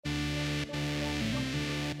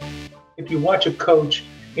If you watch a coach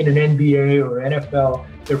in an NBA or NFL,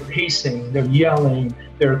 they're pacing, they're yelling,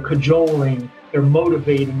 they're cajoling, they're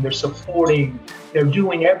motivating, they're supporting, they're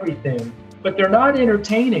doing everything, but they're not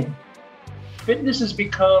entertaining. Fitness has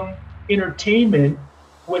become entertainment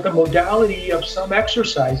with a modality of some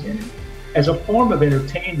exercise in it as a form of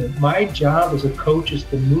entertainment. My job as a coach is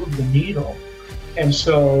to move the needle. And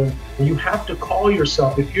so you have to call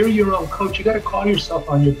yourself, if you're your own coach, you got to call yourself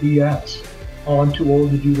on your BS. Oh, I'm too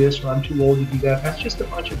old to do this, or I'm too old to do that. That's just a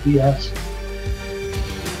bunch of BS.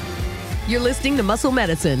 You're listening to Muscle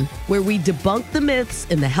Medicine, where we debunk the myths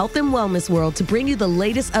in the health and wellness world to bring you the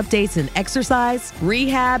latest updates in exercise,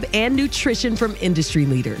 rehab, and nutrition from industry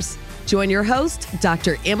leaders. Join your host,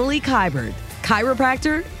 Dr. Emily Kiberd,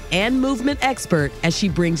 chiropractor and movement expert, as she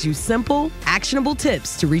brings you simple, actionable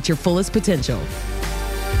tips to reach your fullest potential.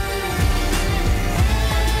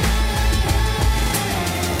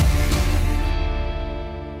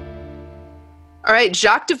 All right,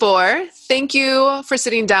 Jacques Devore, thank you for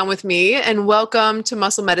sitting down with me and welcome to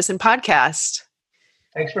Muscle Medicine Podcast.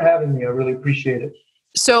 Thanks for having me. I really appreciate it.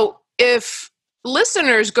 So if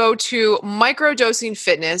listeners go to Microdosing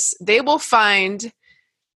Fitness, they will find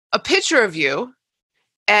a picture of you.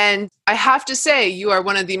 And I have to say, you are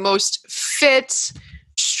one of the most fit,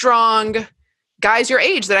 strong guys your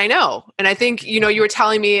age that I know. And I think, you were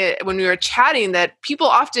telling me when we were chatting that people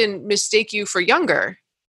often mistake you for younger.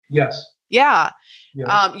 Yes. Yeah.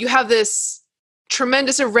 Yeah. You have this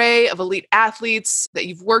tremendous array of elite athletes that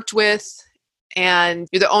you've worked with, and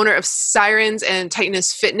you're the owner of Sirens and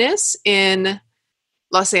Titanus Fitness in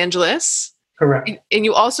Los Angeles. Correct. And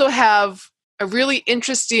you also have a really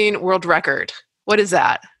interesting world record. What is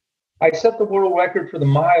that? I set the world record for the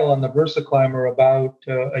mile on the VersaClimber about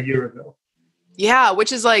a year ago. Yeah,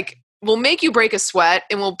 which is will make you break a sweat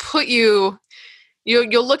and will put you...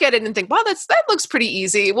 You'll look at it and think, wow, that looks pretty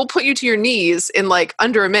easy. We'll put you to your knees in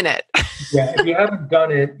under a minute. Yeah, if you haven't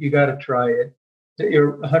done it, you got to try it.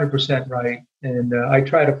 You're 100% right. And I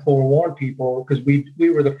try to forewarn people because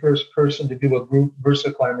we were the first person to do a group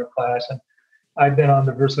VersaClimber class. And I've been on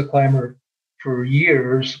the VersaClimber for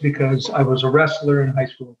years because I was a wrestler in high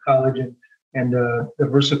school and college. And the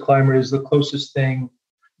VersaClimber is the closest thing.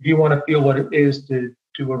 If you want to feel what it is to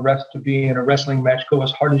be in a wrestling match, go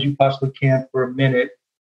as hard as you possibly can for a minute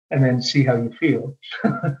and then see how you feel.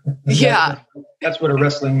 Yeah. That's what a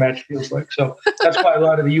wrestling match feels like. So that's why a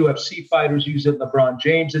lot of the UFC fighters use it. LeBron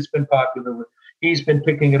James has been popular with. He's been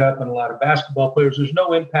picking it up, and a lot of basketball players. There's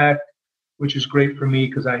no impact, which is great for me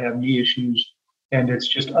because I have knee issues, and it's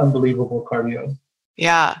just unbelievable cardio.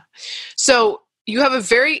 Yeah. So you have a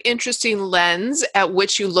very interesting lens at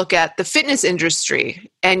which you look at the fitness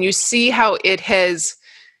industry, and you see how it has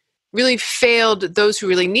really failed those who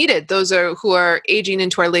really need it, who are aging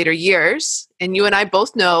into our later years. And you and I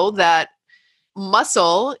both know that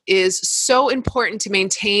muscle is so important to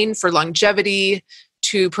maintain for longevity,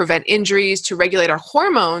 to prevent injuries, to regulate our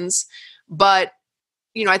hormones. But,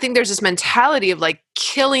 I think there's this mentality of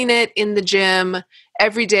killing it in the gym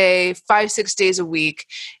every day, 5-6 days a week,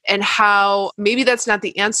 and how maybe that's not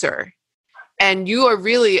the answer. And you are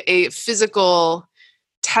really a physical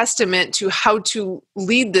testament to how to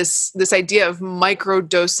lead this idea of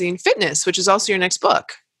microdosing fitness, which is also your next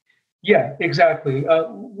book. Yeah, exactly.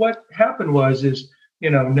 What happened is,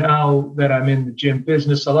 now that I'm in the gym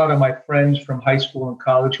business, a lot of my friends from high school and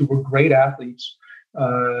college who were great athletes, at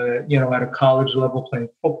a college level playing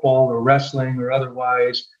football or wrestling or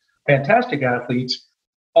otherwise, fantastic athletes,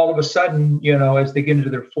 all of a sudden, as they get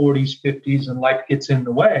into their 40s, 50s and life gets in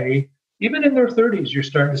the way, even in their 30s, you're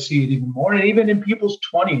starting to see it even more. And even in people's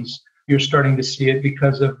 20s, you're starting to see it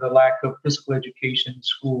because of the lack of physical education in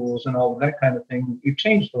schools and all of that kind of thing. We've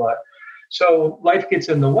changed a lot. So life gets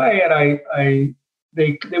in the way. And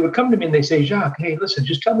they would come to me and they say, Jacques, hey, listen,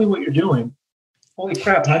 just tell me what you're doing. Holy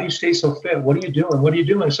crap, how do you stay so fit? What are you doing? What are you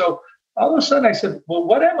doing? So all of a sudden I said, well,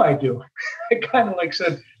 what am I doing? I kind of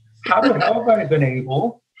said, how have I been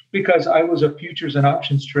able? Because I was a futures and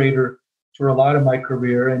options trader for a lot of my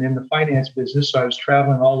career and in the finance business. So I was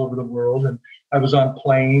traveling all over the world and I was on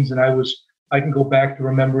planes, and I can go back to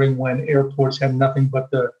remembering when airports had nothing but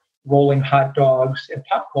the rolling hot dogs and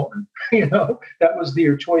popcorn. That was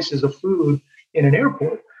your choices of food in an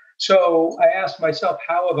airport. So I asked myself,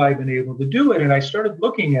 how have I been able to do it? And I started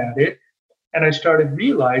looking at it, and I started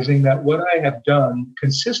realizing that what I have done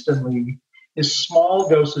consistently is small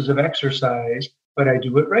doses of exercise, but I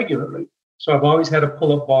do it regularly. So I've always had a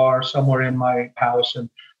pull-up bar somewhere in my house. And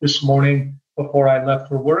this morning, before I left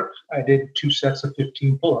for work, I did 2 sets of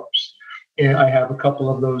 15 pull-ups. And I have a couple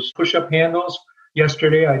of those push-up handles.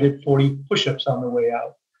 Yesterday, I did 40 push-ups on the way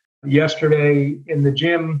out. Yesterday in the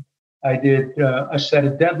gym, I did a set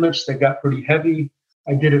of deadlifts that got pretty heavy.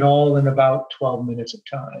 I did it all in about 12 minutes of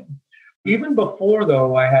time. Even before,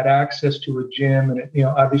 though, I had access to a gym, and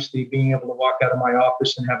obviously being able to walk out of my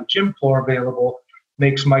office and have a gym floor available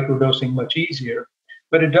makes microdosing much easier.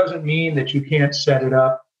 But it doesn't mean that you can't set it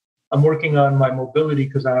up. I'm working on my mobility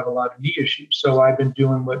because I have a lot of knee issues. So I've been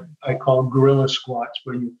doing what I call gorilla squats,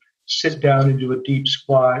 where you sit down and do a deep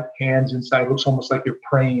squat, hands inside. It looks almost like you're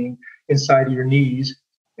praying inside of your knees.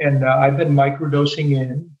 And I've been microdosing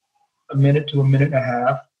in a minute to a minute and a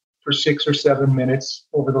half for 6 or 7 minutes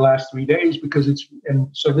over the last 3 days and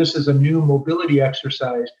so this is a new mobility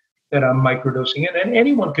exercise that I'm microdosing in, and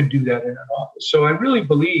anyone can do that in an office. So I really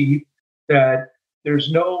believe that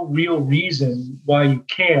there's no real reason why you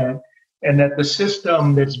can't, and that the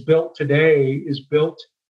system that's built today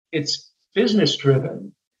it's business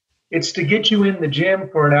driven. It's to get you in the gym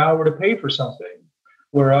for an hour to pay for something,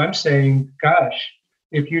 where I'm saying, gosh,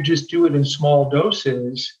 if you just do it in small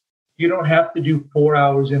doses, you don't have to do 4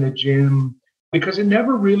 hours in a gym, because it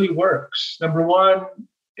never really works. Number one,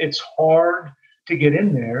 it's hard to get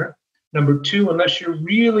in there. Number two, unless you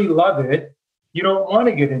really love it, you don't want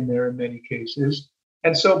to get in there in many cases.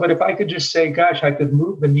 And so, but if I could just say, gosh, I could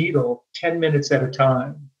move the needle 10 minutes at a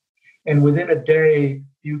time. And within a day,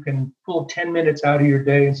 you can pull 10 minutes out of your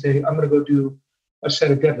day and say, I'm going to go do a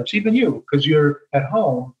set of deadlifts. Even you, because you're at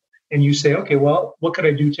home and you say, okay, well, what could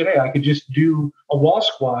I do today? I could just do a wall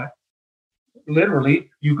squat. Literally,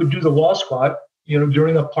 you could do the wall squat,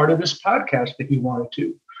 during a part of this podcast if you wanted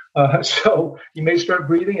to. So you may start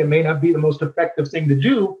breathing. It may not be the most effective thing to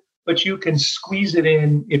do, but you can squeeze it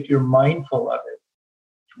in if you're mindful of it.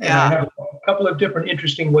 Yeah. And I have a couple of different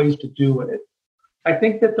interesting ways to do it. I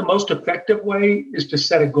think that the most effective way is to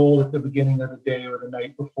set a goal at the beginning of the day or the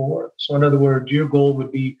night before. So in other words, your goal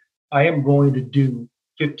would be, I am going to do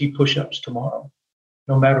 50 push-ups tomorrow,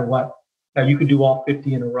 no matter what. Now, you could do all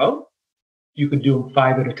 50 in a row. You could do them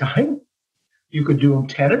 5 at a time. You could do them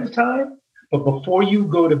 10 at a time. But before you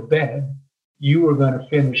go to bed, you are going to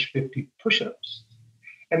finish 50 push-ups.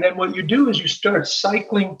 And then what you do is you start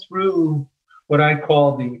cycling through what I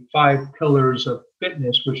call the 5 pillars of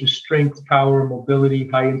fitness, which is strength, power, mobility,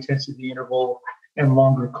 high intensity interval, and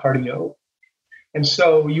longer cardio. And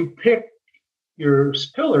so you pick your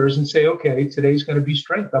pillars and say, okay, today's going to be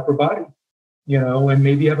strength, upper body, and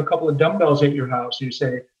maybe you have a couple of dumbbells at your house. You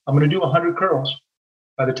say, I'm going to do 100 curls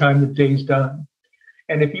by the time the day's done.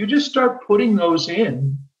 And if you just start putting those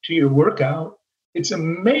in to your workout, it's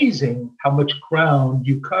amazing how much ground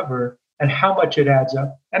you cover and how much it adds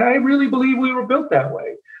up. And I really believe we were built that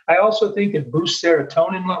way. I also think it boosts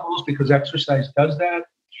serotonin levels because exercise does that.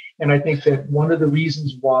 And I think that one of the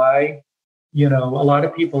reasons why, a lot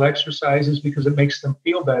of people exercise is because it makes them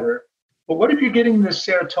feel better. But what if you're getting this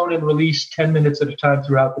serotonin release 10 minutes at a time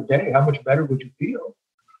throughout the day? How much better would you feel?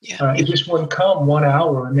 Yeah. It just wouldn't come 1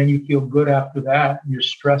 hour and then you feel good after that. And you're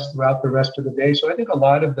stressed throughout the rest of the day. So I think a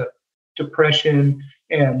lot of the depression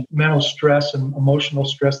and mental stress and emotional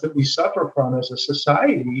stress that we suffer from as a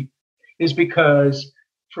society is because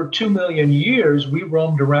for 2 million years, we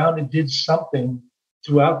roamed around and did something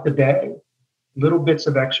throughout the day, little bits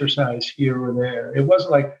of exercise here or there. It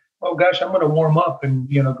wasn't like, oh gosh, I'm going to warm up and,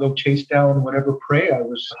 go chase down whatever prey I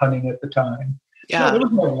was hunting at the time. Yeah. No, there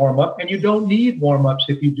was no warm up, and you don't need warm ups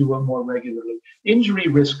if you do it more regularly. Injury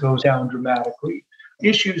risk goes down dramatically.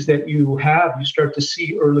 Issues that you have, you start to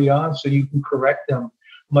see early on so you can correct them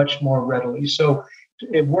much more readily. So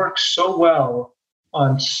it works so well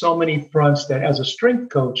on so many fronts that as a strength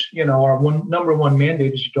coach, our number one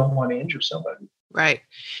mandate is you don't want to injure somebody. Right.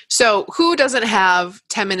 So who doesn't have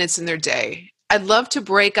 10 minutes in their day? I'd love to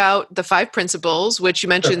break out the 5 principles, which you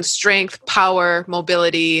mentioned: sure. Strength, power,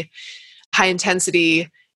 mobility, high intensity,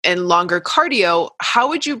 and longer cardio. How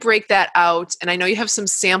would you break that out? And I know you have some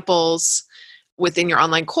samples within your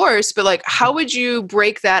online course, but how would you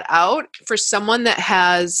break that out for someone that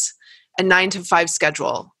has a 9 to 5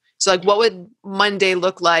 schedule? So what would Monday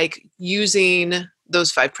look like using those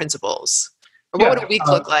 5 principles? Or what would a week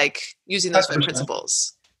look like using those 5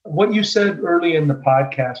 principles? What you said early in the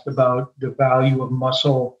podcast about the value of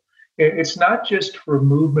muscle, it's not just for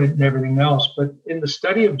movement and everything else, but in the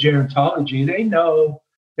study of gerontology, they know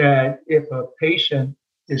that if a patient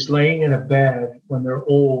is laying in a bed when they're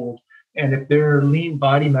old, and if their lean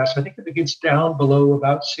body mass, I think if it gets down below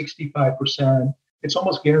about 65%, it's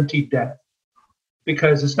almost guaranteed death.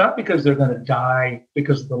 Because it's not because they're going to die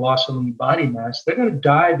because of the loss of lean body mass. They're going to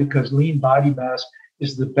die because lean body mass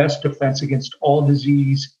is the best defense against all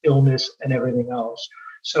disease, illness, and everything else.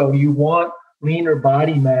 So you want leaner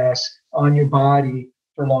body mass on your body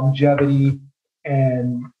for longevity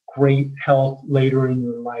and great health later in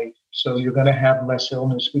your life. So you're going to have less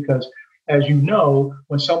illness because, as you know,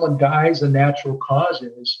 when someone dies of natural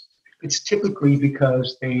causes, it's typically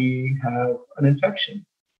because they have an infection.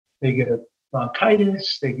 They get a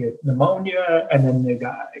bronchitis, they get pneumonia, and then they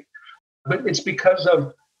die. But it's because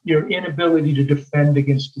of your inability to defend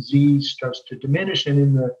against disease starts to diminish. And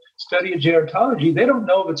in the study of gerontology, they don't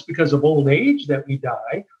know if it's because of old age that we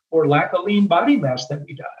die or lack of lean body mass that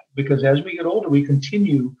we die. Because as we get older, we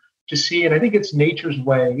continue to see, and I think it's nature's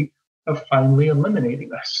way of finally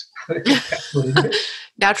eliminating us.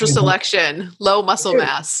 Natural selection, low muscle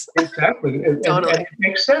mass. Exactly. Totally. And it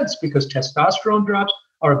makes sense because testosterone drops,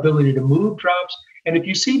 our ability to move drops. And if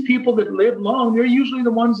you see people that live long, they're usually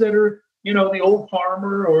the ones that are, the old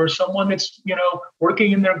farmer or someone that's,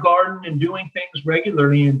 working in their garden and doing things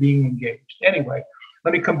regularly and being engaged. Anyway,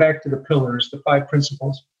 let me come back to the pillars, the 5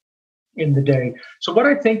 principles in the day. So what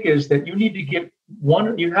I think is that you need to get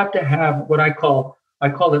you have to have what I call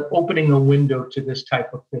it opening a window to this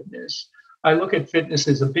type of fitness. I look at fitness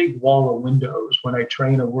as a big wall of windows when I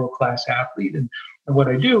train a world-class athlete. And what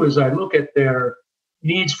I do is I look at their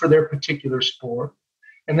needs for their particular sport.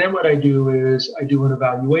 And then what I do is I do an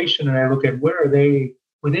evaluation and I look at where are they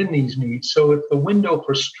within these needs. So if the window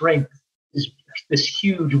for strength is this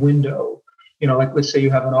huge window, like let's say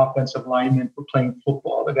you have an offensive lineman for playing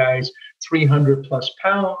football, the guy's 300 plus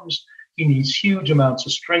pounds. He needs huge amounts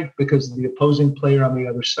of strength because the opposing player on the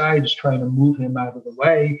other side is trying to move him out of the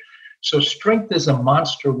way. So strength is a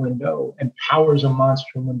monster window and power is a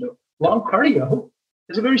monster window. Long cardio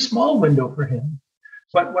is a very small window for him.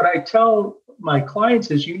 But what I tell my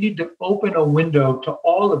clients is you need to open a window to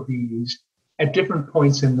all of these at different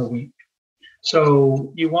points in the week.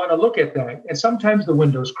 So you want to look at that. And sometimes the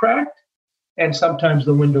window's cracked and sometimes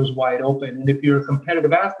the window's wide open. And if you're a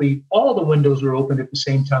competitive athlete, all the windows are open at the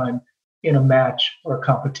same time in a match or a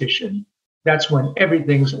competition. That's when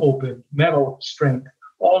everything's open, mental strength.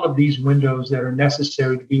 All of these windows that are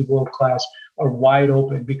necessary to be world-class are wide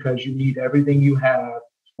open because you need everything you have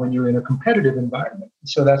when you're in a competitive environment.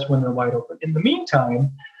 So that's when they're wide open. In the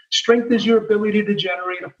meantime, strength is your ability to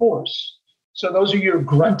generate a force. So those are your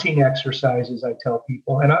grunting exercises, I tell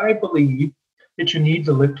people. And I believe that you need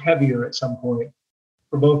to lift heavier at some point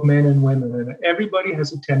for both men and women. And everybody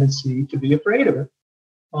has a tendency to be afraid of it.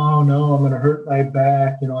 Oh, no, I'm going to hurt my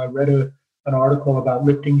back. I read an article about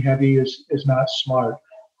lifting heavy is not smart.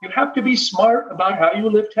 You have to be smart about how you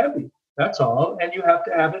lift heavy. That's all. And you have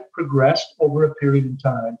to have it progressed over a period of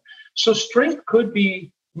time. So strength could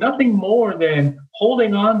be nothing more than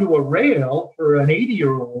holding on to a rail for an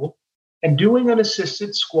 80-year-old and doing an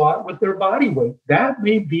assisted squat with their body weight. That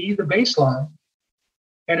may be the baseline.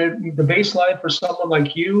 And the baseline for someone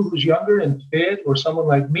like you who's younger and fit, or someone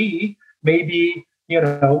like me, may be, a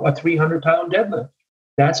 300-pound deadlift.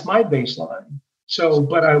 That's my baseline. So,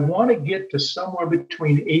 but I want to get to somewhere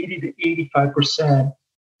between 80 to 85%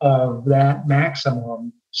 of that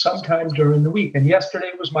maximum sometime during the week. And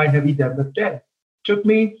yesterday was my heavy deadlift day. Took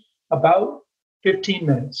me about 15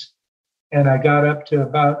 minutes. And I got up to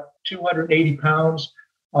about 280 pounds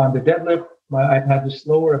on the deadlift. I've had this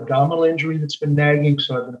lower abdominal injury that's been nagging,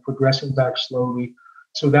 so I've been progressing back slowly.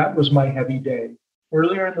 So that was my heavy day.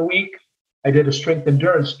 Earlier in the week, I did a strength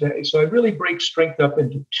endurance day. So I really break strength up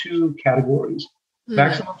into 2 categories.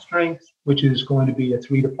 Maximum strength, which is going to be a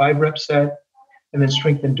 3 to 5 rep set, and then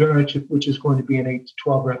strength endurance, which is going to be an 8 to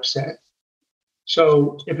 12 rep set.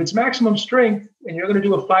 So if it's maximum strength and you're going to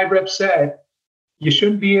do a 5 rep set, you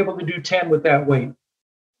shouldn't be able to do 10 with that weight.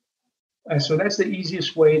 And so that's the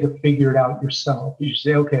easiest way to figure it out yourself. You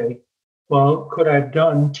say, okay, well, could I have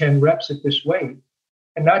done 10 reps at this weight?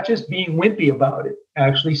 And not just being wimpy about it,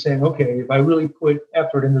 actually saying, okay, if I really put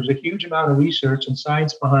effort, and there's a huge amount of research and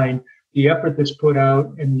science behind the effort that's put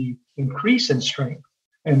out and the increase in strength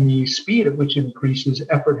and the speed at which it increases,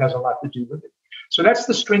 effort has a lot to do with it. So that's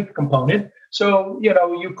the strength component. So,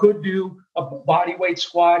 you could do a body weight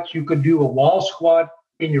squat, you could do a wall squat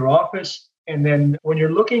in your office. And then when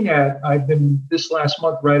you're looking at, I've been this last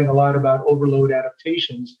month writing a lot about overload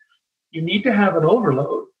adaptations. You need to have an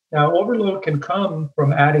overload. Now, overload can come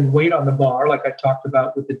from adding weight on the bar, like I talked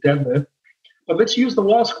about with the deadlift. But let's use the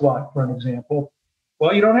wall squat for an example.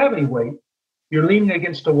 Well, you don't have any weight. You're leaning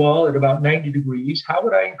against a wall at about 90 degrees. How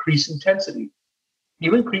would I increase intensity?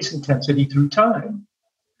 You increase intensity through time.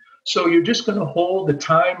 So you're just going to hold the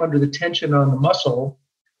time under the tension on the muscle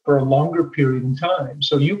for a longer period in time.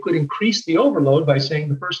 So you could increase the overload by saying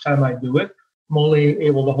the first time I do it, I'm only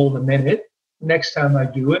able to hold a minute. Next time I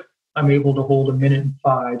do it, I'm able to hold 1 minute and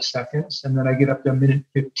 5 seconds. And then I get up to 1 minute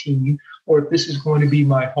 15. Or if this is going to be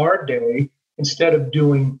my hard day, instead of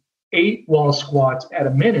doing 8 wall squats at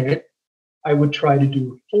a minute, I would try to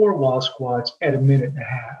do 4 wall squats at a minute and a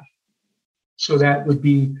half. So that would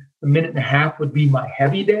be a minute and a half would be my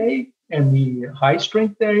heavy day and the high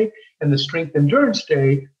strength day, and the strength endurance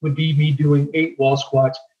day would be me doing 8 wall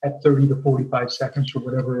squats at 30 to 45 seconds or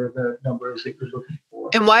whatever the number is that you're looking for.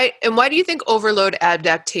 And why do you think overload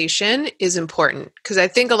adaptation is important? Because I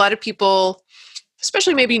think a lot of people,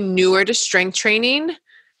 especially maybe newer to strength training,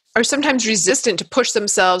 are sometimes resistant to push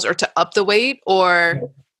themselves or to up the weight or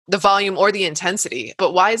the volume or the intensity.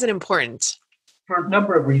 But why is it important? For a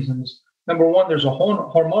number of reasons. Number one, there's a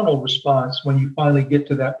hormonal response when you finally get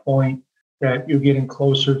to that point that you're getting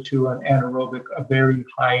closer to an anaerobic, a very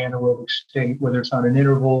high anaerobic state, whether it's on an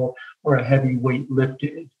interval or a heavy weight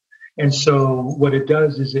lifted. And so what it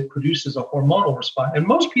does is it produces a hormonal response. And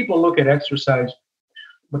most people look at exercise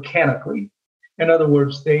mechanically. In other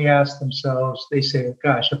words, they ask themselves, they say,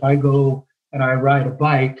 gosh, if I go and I ride a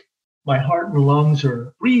bike, my heart and lungs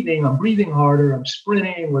are breathing, I'm breathing harder, I'm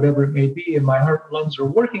sprinting, whatever it may be, and my heart and lungs are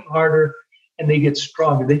working harder, and they get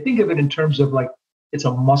stronger. They think of it in terms of like it's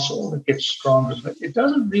a muscle that gets stronger, but it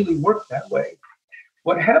doesn't really work that way.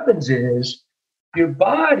 What happens is your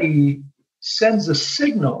body sends a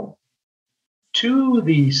signal to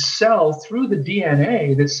the cell through the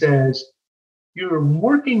DNA that says, you're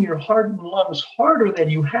working your heart and lungs harder than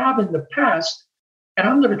you have in the past, and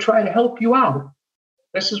I'm going to try to help you out.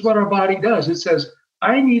 This is what our body does. It says,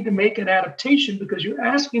 I need to make an adaptation because you're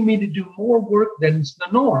asking me to do more work than is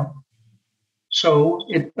the norm. So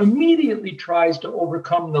it immediately tries to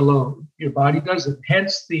overcome the load. Your body does it.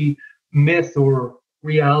 Hence the myth or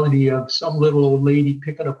reality of some little old lady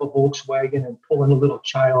picking up a Volkswagen and pulling a little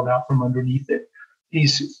child out from underneath it.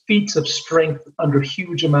 These feats of strength under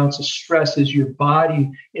huge amounts of stress is your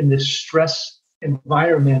body in this stress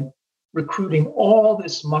environment recruiting all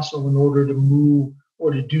this muscle in order to move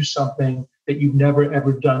or to do something that you've never,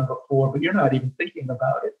 ever done before, but you're not even thinking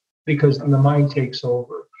about it because the mind takes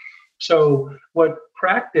over. So what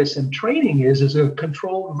practice and training is a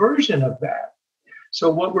controlled version of that. So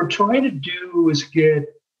what we're trying to do is get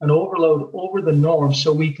an overload over the norm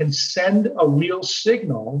so we can send a real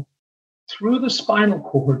signal through the spinal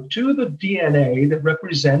cord to the DNA that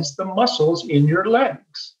represents the muscles in your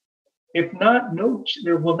legs. If not,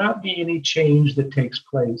 there will not be any change that takes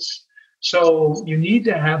place. So you need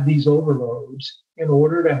to have these overloads in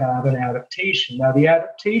order to have an adaptation. Now, the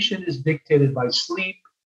adaptation is dictated by sleep,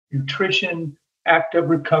 nutrition, active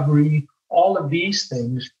recovery, all of these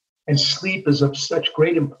things. And sleep is of such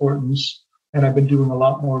great importance. And I've been doing a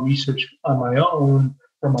lot more research on my own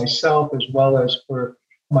for myself as well as for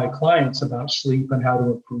my clients about sleep and how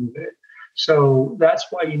to improve it. So that's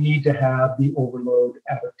why you need to have the overload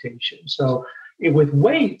adaptation. So with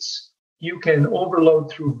weights, you can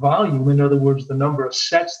overload through volume. In other words, the number of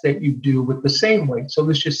sets that you do with the same weight. So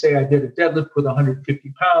let's just say I did a deadlift with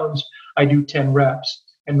 150 pounds. I do 10 reps.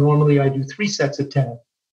 And normally I do 3 sets of 10.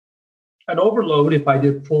 An overload, if I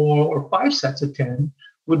did 4 or 5 sets of 10,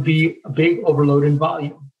 would be a big overload in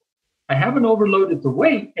volume. I haven't overloaded the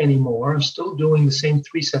weight anymore. I'm still doing the same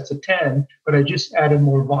 3 sets of 10, but I just added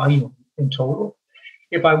more volume in total.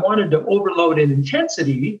 If I wanted to overload in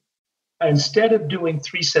intensity, instead of doing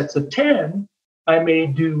 3 sets of 10, I may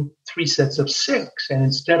do 3 sets of 6. And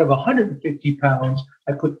instead of 150 pounds,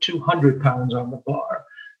 I put 200 pounds on the bar.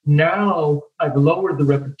 Now I've lowered the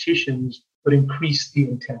repetitions, but increased the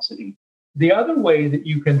intensity. The other way that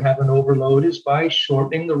you can have an overload is by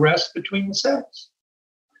shortening the rest between the sets.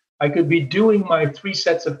 I could be doing my 3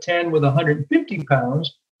 sets of 10 with 150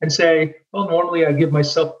 pounds and say, well, normally I give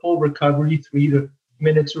myself full recovery, 3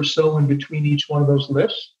 minutes or so in between each one of those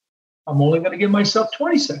lifts. I'm only going to give myself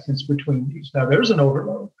 20 seconds between these. Now there's an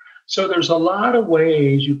overload. So there's a lot of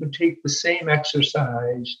ways you can take the same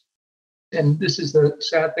exercise. And this is the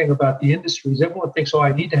sad thing about the industry is everyone thinks, oh,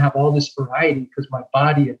 I need to have all this variety because my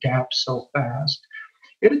body adapts so fast.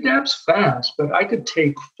 It adapts fast, but I could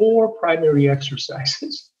take 4 primary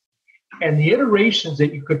exercises and the iterations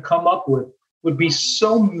that you could come up with would be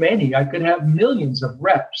so many. I could have millions of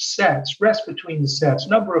reps, sets, rest between the sets,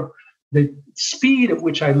 number of the speed at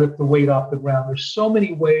which I lift the weight off the ground. There's so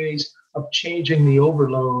many ways of changing the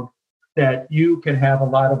overload that you can have a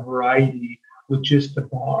lot of variety with just the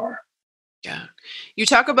bar. Yeah. You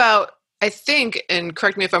talk about, I think, and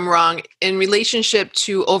correct me if I'm wrong, in relationship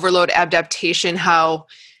to overload adaptation, how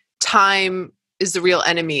time is the real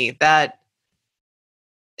enemy, that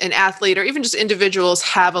an athlete or even just individuals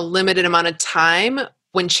have a limited amount of time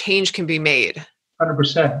when change can be made.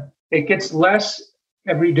 100%. It gets less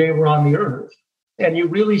every day we're on the earth. And you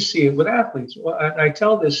really see it with athletes. Well, I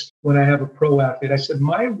tell this when I have a pro athlete. I said,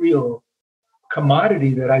 my real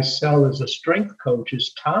commodity that I sell as a strength coach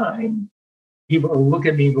is time. People look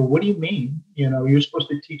at me and go, what do you mean? You're supposed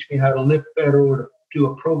to teach me how to lift better or to do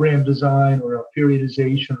a program design or a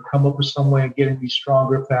periodization or come up with some way of getting me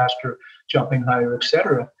stronger, faster, jumping higher,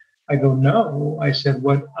 etc. I go, no. I said,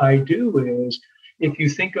 what I do is, if you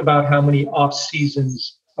think about how many off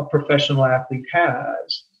seasons a professional athlete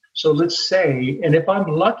has, so let's say, and if I'm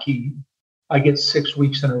lucky, I get 6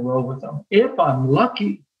 weeks in a row with them. If I'm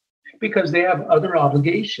lucky, because they have other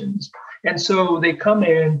obligations. And so they come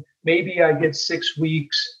in, maybe I get 6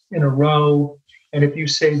 weeks in a row. And if you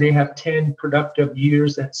say they have 10 productive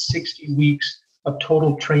years, that's 60 weeks of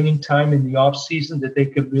total training time in the off season that they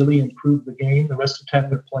could really improve the game. The rest of the time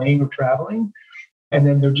they're playing or traveling. And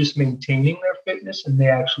then they're just maintaining their fitness, and they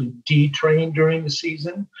actually detrain during the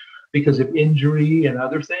season because of injury and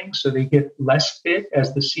other things. So they get less fit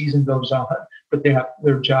as the season goes on, but they have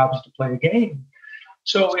their job is to play a game.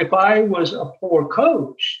 So if I was a poor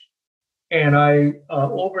coach and I,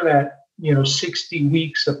 over that, 60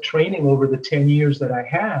 weeks of training over the 10 years that I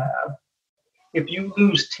have, if you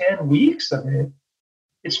lose 10 weeks of it,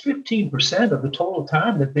 it's 15% of the total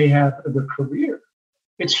time that they have of their career.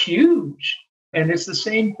 It's huge. And it's the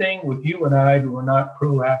same thing with you and I who are not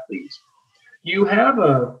pro athletes. You have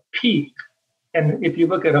a peak. And if you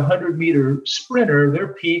look at a 100-meter sprinter,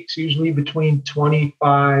 their peak's usually between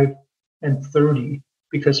 25 and 30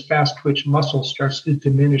 because fast twitch muscle starts to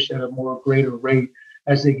diminish at a more greater rate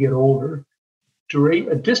as they get older.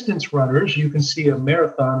 Distance runners, you can see a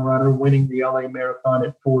marathon runner winning the LA Marathon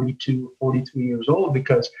at 42, 43 years old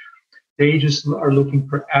because they just are looking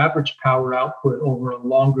for average power output over a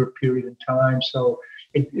longer period of time. So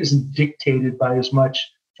it isn't dictated by as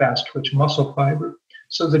much fast twitch muscle fiber.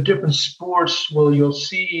 So the different sports, well, you'll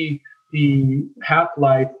see the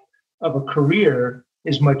half-life of a career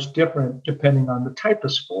is much different depending on the type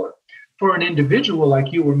of sport. For an individual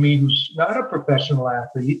like you or me who's not a professional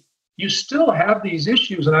athlete, you still have these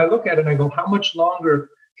issues. And I look at it and I go, how much longer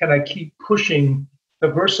can I keep pushing the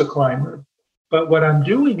VersaClimber? But what I'm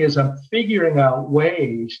doing is I'm figuring out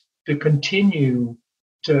ways to continue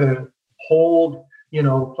to hold,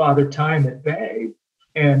 Father Time at bay.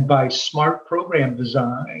 And by smart program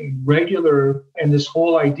design, regular, and this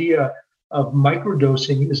whole idea of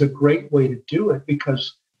microdosing is a great way to do it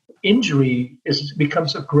because injury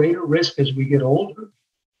becomes a greater risk as we get older.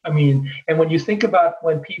 And when you think about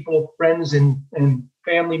when people, friends and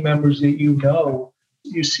family members that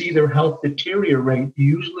you see their health deteriorate,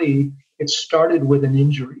 usually it started with an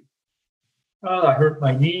injury. Oh, I hurt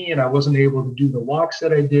my knee and I wasn't able to do the walks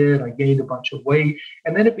that I did. I gained a bunch of weight.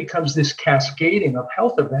 And then it becomes this cascading of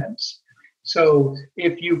health events. So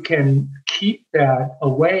if you can keep that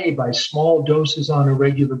away by small doses on a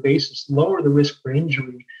regular basis, lower the risk for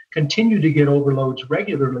injury, continue to get overloads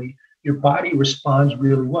regularly, your body responds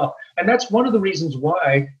really well. And that's one of the reasons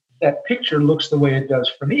why that picture looks the way it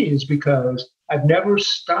does for me is because I've never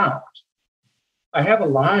stopped. I have a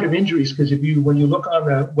lot of injuries because when you look on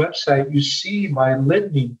the website, you see my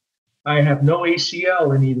litany. I have no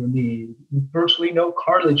ACL in either knee, virtually no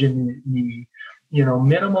cartilage in the knee,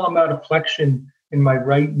 minimal amount of flexion in my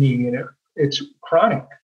right knee, and it's chronic.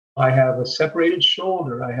 I have a separated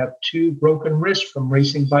shoulder. I have 2 broken wrists from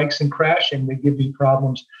racing bikes and crashing. They give me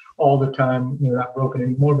problems all the time. They're not broken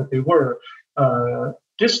anymore, but they were.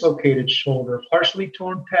 Dislocated shoulder, partially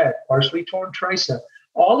torn pec, partially torn tricep,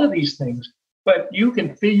 all of these things. But you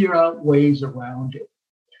can figure out ways around it.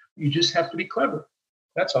 You just have to be clever.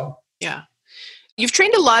 That's all. Yeah. You've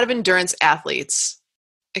trained a lot of endurance athletes,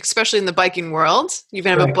 especially in the biking world. You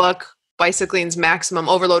even have a book, Bicycling's Maximum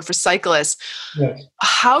Overload for Cyclists. Yes.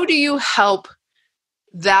 How do you help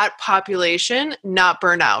that population not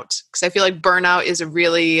burn out? Because I feel like burnout is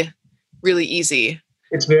really, really easy.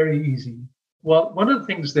 It's very easy. Well, one of the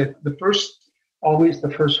things that the first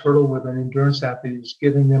hurdle with an endurance athlete is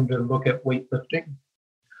getting them to look at weightlifting.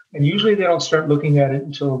 And usually they don't start looking at it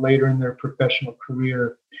until later in their professional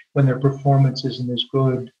career when their performance isn't as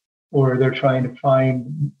good or they're trying to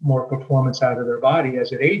find more performance out of their body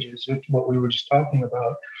as it ages, which is what we were just talking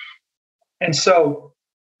about. And so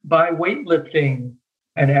by weightlifting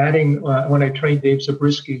and adding, when I trained Dave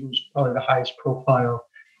Zabriskie, who's probably the highest profile,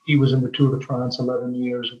 he was in the Tour de France 11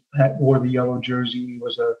 years, wore the yellow jersey, he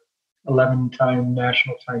was a 11-time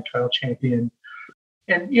national time trial champion.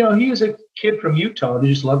 And, he was a kid from Utah who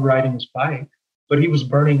just loved riding his bike, but he was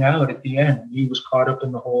burning out at the end. He was caught up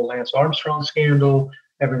in the whole Lance Armstrong scandal,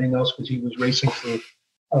 everything else, because he was racing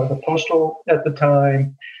for the Postal at the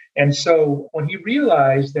time. And so when he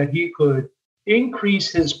realized that he could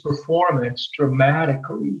increase his performance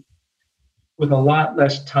dramatically with a lot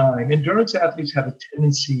less time, endurance athletes have a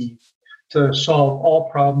tendency to solve all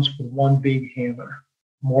problems with one big hammer,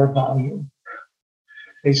 more volume.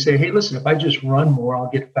 They say, hey, listen, if I just run more, I'll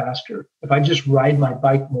get faster. If I just ride my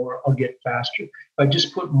bike more, I'll get faster. If I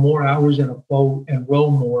just put more hours in a boat and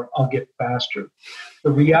row more, I'll get faster.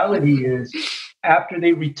 The reality is, after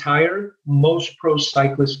they retire, most pro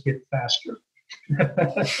cyclists get faster. and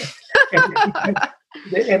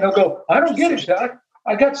they'll go, I don't get it, Doc.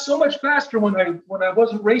 I got so much faster when I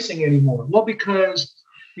wasn't racing anymore. Well, because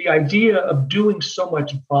the idea of doing so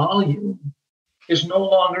much volume is no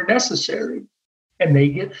longer necessary, and they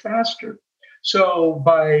get faster. So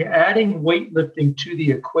by adding weightlifting to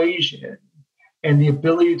the equation and the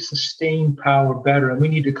ability to sustain power better, and we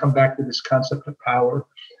need to come back to this concept of power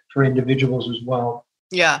for individuals as well,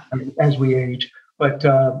 as we age. But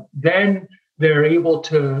then they're able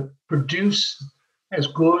to produce as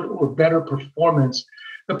good or better performance.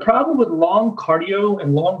 The problem with long cardio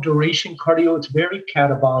and long duration cardio, it's very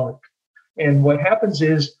catabolic. And what happens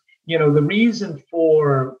is, the reason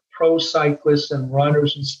for pro cyclists and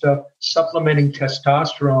runners and stuff supplementing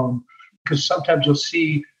testosterone, because sometimes you'll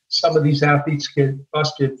see some of these athletes get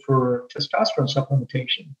busted for testosterone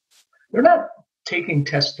supplementation. They're not taking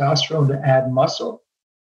testosterone to add muscle.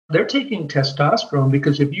 They're taking testosterone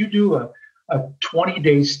because if you do a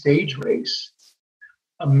 20-day stage race,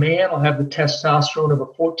 a man will have the testosterone of a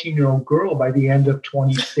 14-year-old girl by the end of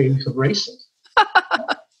 20 days of racing.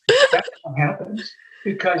 That's what happens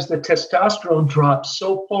because the testosterone drops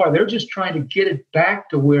so far. They're just trying to get it back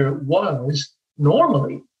to where it was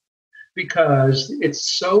normally because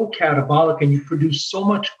it's so catabolic and you produce so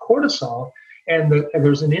much cortisol. And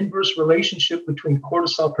there's an inverse relationship between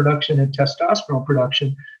cortisol production and testosterone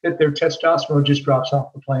production that their testosterone just drops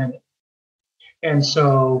off the planet. And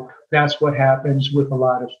so that's what happens with a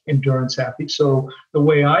lot of endurance athletes. So the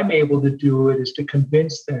way I'm able to do it is to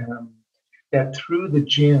convince them that through the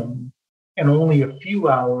gym and only a few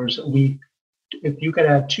hours a week, if you can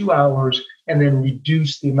add 2 hours and then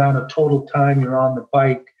reduce the amount of total time you're on the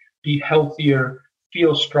bike, be healthier,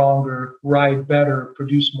 feel stronger, ride better,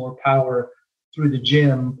 produce more power through the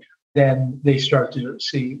gym, then they start to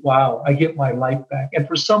see, wow, I get my life back. And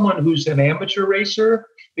for someone who's an amateur racer,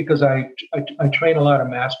 because I train a lot of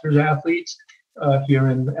masters athletes here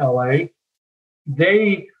in LA,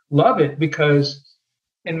 they love it because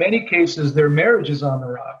in many cases their marriage is on the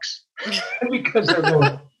rocks because they're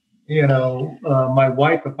going, my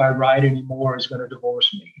wife, if I ride anymore, is going to divorce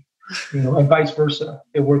me, and vice versa.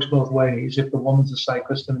 It works both ways if the woman's a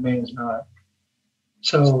cyclist and the man's not.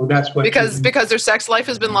 So that's what because their sex life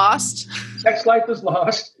has been lost. Sex life is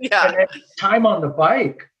lost. Yeah, and then time on the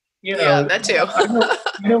bike. Yeah, that too.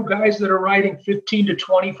 I know guys that are riding 15 to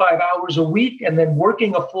 25 hours a week and then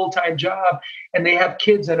working a full-time job, and they have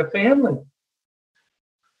kids and a family.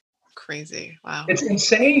 Crazy! Wow, it's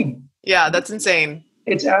insane. Yeah, that's insane.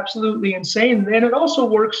 It's absolutely insane. And it also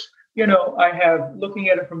works. I have looking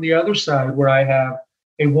at it from the other side, where I have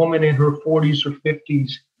a woman in her 40s or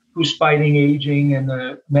 50s. Who's fighting aging and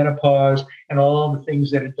the menopause and all the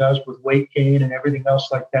things that it does with weight gain and everything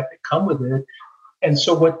else like that come with it. And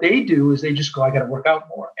so what they do is they just go, I got to work out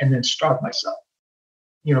more and then starve myself,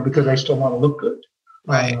 because I still want to look good.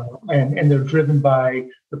 Right. And they're driven by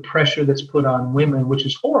the pressure that's put on women, which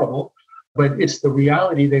is horrible, but it's the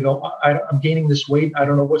reality. They go, I'm gaining this weight. I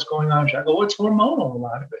don't know what's going on. I go, well, it's hormonal, a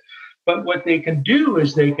lot of it. But what they can do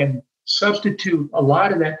is they can substitute a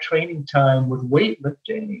lot of that training time with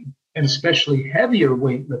weightlifting, and especially heavier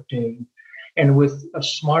weightlifting, and with a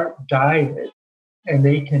smart diet, and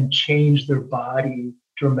they can change their body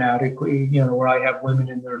dramatically. Where I have women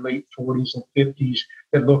in their late 40s and 50s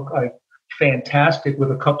that look like fantastic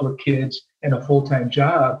with a couple of kids and a full-time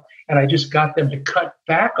job, and I just got them to cut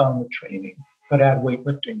back on the training, but add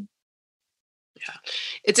weightlifting. Yeah,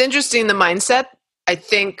 it's interesting, the mindset. I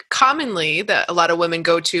think commonly that a lot of women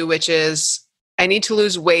go to, which is, I need to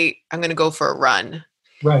lose weight, I'm going to go for a run.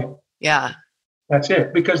 Right. Yeah. That's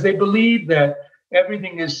it. Because they believe that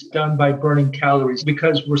everything is done by burning calories.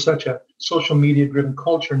 Because we're such a social media driven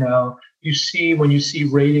culture now, when you see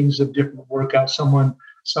ratings of different workouts,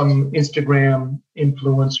 some Instagram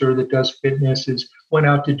influencer that does fitness went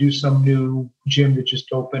out to do some new gym that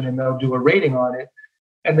just opened, and they'll do a rating on it,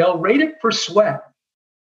 and they'll rate it for sweat.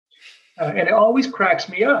 And it always cracks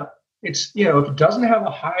me up. It's, if it doesn't have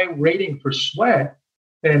a high rating for sweat,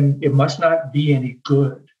 then it must not be any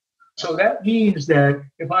good. So that means that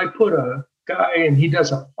if I put a guy and he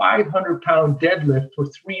does a 500-pound deadlift for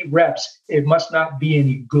 3 reps, it must not be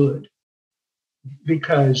any good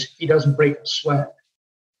because he doesn't break a sweat.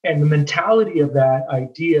 And the mentality of that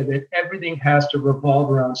idea that everything has to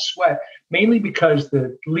revolve around sweat, mainly because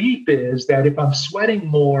the leap is that if I'm sweating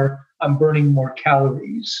more, I'm burning more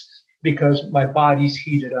calories because my body's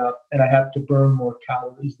heated up and I have to burn more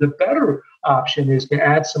calories. The better option is to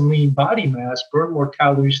add some lean body mass, burn more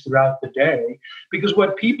calories throughout the day, because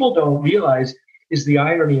what people don't realize is the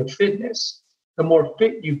irony of fitness. The more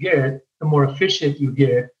fit you get, the more efficient you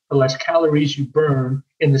get, the less calories you burn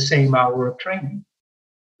in the same hour of training.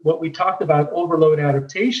 What we talked about, overload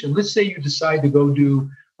adaptation, let's say you decide to go do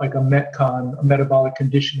like a Metcon, a metabolic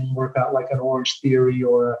conditioning workout, like an Orange Theory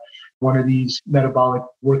or one of these metabolic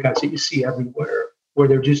workouts that you see everywhere, where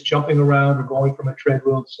they're just jumping around or going from a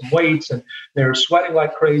treadmill to some weights and they're sweating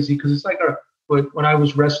like crazy, because it's like when I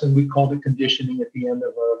was wrestling, we called it conditioning at the end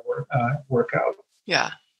of a workout. Yeah.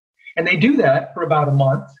 And they do that for about a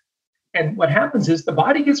month. And what happens is the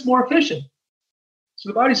body gets more efficient. So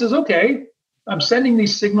the body says, okay, I'm sending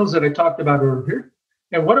these signals that I talked about earlier.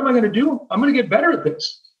 And what am I going to do? I'm going to get better at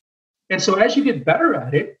this. And so as you get better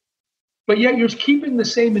at it, but yet you're keeping the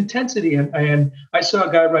same intensity. And I saw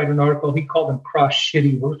a guy write an article. He called them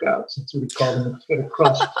cross-shitty workouts. That's what he called them. Instead of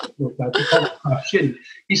cross workouts, he called them cross-shitty.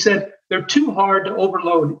 He said they're too hard to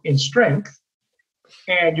overload in strength,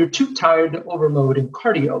 and you're too tired to overload in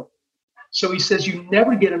cardio. So he says you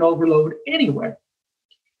never get an overload anyway.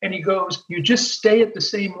 And he goes, you just stay at the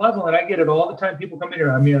same level. And I get it all the time. People come in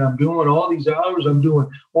here. I mean, I'm doing all these hours. I'm doing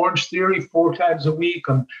Orange Theory 4 times a week.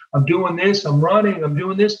 I'm doing this. I'm running. I'm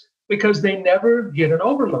doing this, because they never get an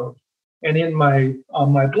overload. And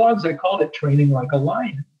on my blogs, I called it training like a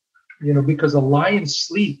lion, because a lion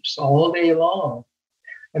sleeps all day long.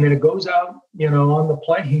 And then it goes out, on the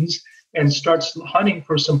plains and starts hunting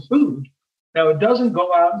for some food. Now, it doesn't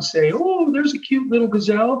go out and say, oh, there's a cute little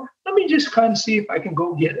gazelle. Let me just kind of see if I can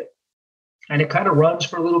go get it. And it kind of runs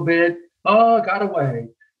for a little bit. Oh, it got away.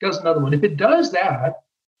 Does another one. If it does that,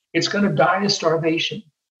 it's going to die of starvation.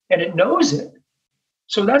 And it knows it.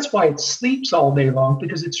 So that's why it sleeps all day long,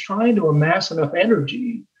 because it's trying to amass enough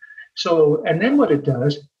energy. So, and then what it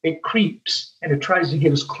does, it creeps and it tries to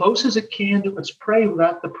get as close as it can to its prey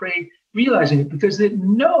without the prey realizing it, because it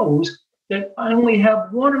knows that I only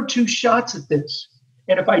have 1 or 2 shots at this.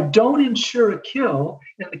 And if I don't ensure a kill,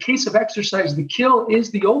 in the case of exercise, the kill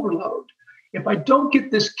is the overload. If I don't get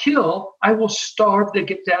this kill, I will starve to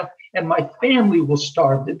death, and my family will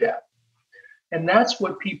starve to death. And that's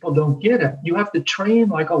what people don't get at. You have to train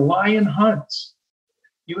like a lion hunts.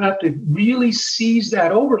 You have to really seize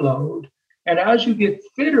that overload. And as you get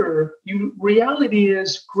fitter, reality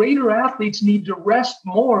is greater athletes need to rest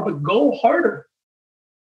more, but go harder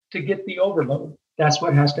to get the overload. That's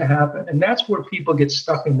what has to happen. And that's where people get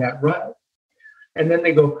stuck in that rut. And then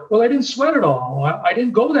they go, well, I didn't sweat at all. I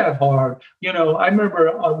didn't go that hard. I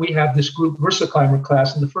remember we have this group VersaClimber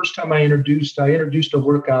class. And the first time I introduced a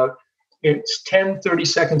workout. It's 10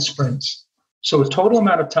 30-second sprints. So a total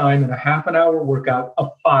amount of time in a half an hour workout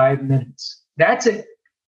of 5 minutes. That's it.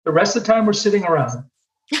 The rest of the time we're sitting around.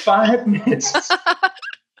 5 minutes.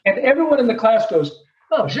 And everyone in the class goes,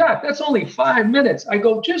 oh, Jacques, that's only 5 minutes. I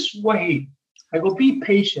go, just wait. I go, be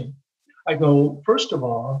patient. I go, first of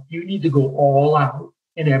all, you need to go all out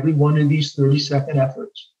in every one of these 30-second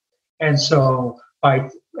efforts. And so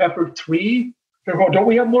by effort 3, they're going, don't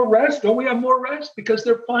we have more rest? Don't we have more rest? Because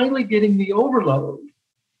they're finally getting the overload.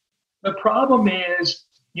 The problem is,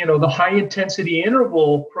 the high intensity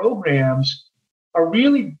interval programs are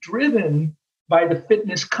really driven by the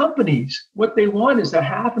fitness companies. What they want is a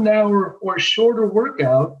half an hour or shorter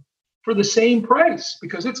workout for the same price,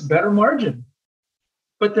 because it's better margin.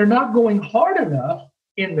 But they're not going hard enough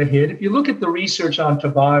in the HIIT. If you look at the research on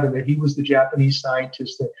Tabata, that he was the Japanese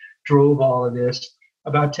scientist that drove all of this,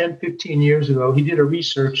 about 10, 15 years ago, he did a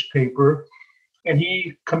research paper, and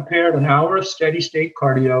he compared an hour of steady state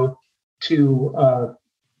cardio to a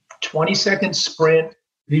 20-second sprint.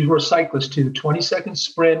 These were cyclists too, 20-second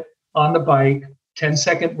sprint on the bike,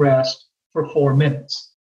 10-second rest for 4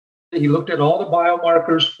 minutes. He looked at all the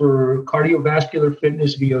biomarkers for cardiovascular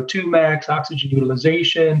fitness, VO2 max, oxygen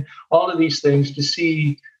utilization, all of these things to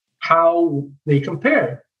see how they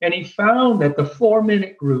compare. And he found that the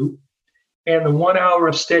 4-minute group and the 1 hour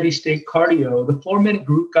of steady state cardio, the 4-minute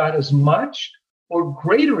group got as much or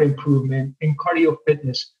greater improvement in cardio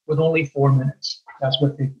fitness with only 4 minutes. That's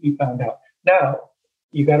what he found out. Now,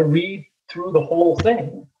 you got to read through the whole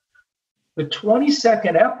thing. The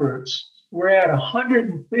 20-second efforts were at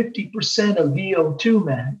 150% of VO2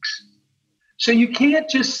 max. So you can't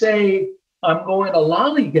just say, I'm going to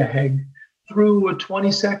lollygag through a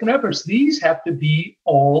 20-second efforts. These have to be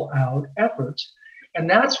all-out efforts. And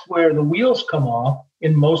that's where the wheels come off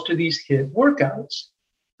in most of these HIIT workouts,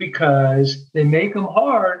 because they make them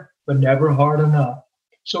hard, but never hard enough.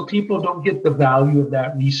 So people don't get the value of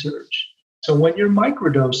that research. So when you're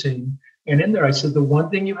microdosing, and in there, I said, the one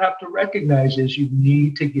thing you have to recognize is you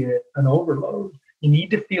need to get an overload. You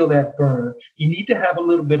need to feel that burn. You need to have a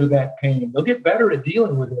little bit of that pain. They'll get better at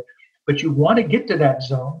dealing with it, but you want to get to that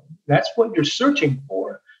zone. That's what you're searching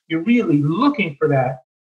for. You're really looking for that,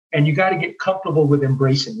 and you got to get comfortable with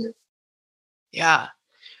embracing it. Yeah.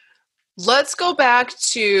 Let's go back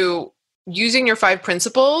to using your 5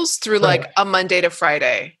 principles through like a Monday to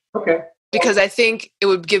Friday. Okay. Because I think it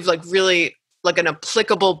would give like really like an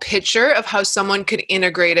applicable picture of how someone could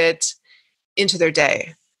integrate it into their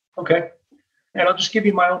day. Okay. And I'll just give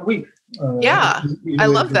you my own week. I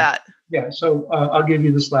love that. Yeah. So I'll give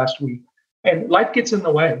you this last week. And life gets in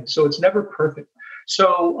the way, so it's never perfect.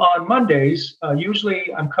 So on Mondays,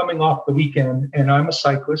 usually I'm coming off the weekend, and I'm a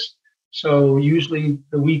cyclist. So usually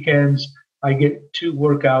the weekends, I get 2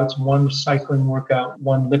 workouts, one cycling workout,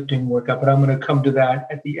 one lifting workout, but I'm going to come to that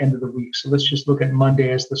at the end of the week. So let's just look at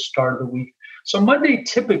Monday as the start of the week. So Monday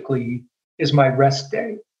typically is my rest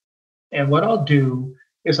day. And what I'll do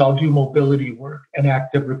is I'll do mobility work and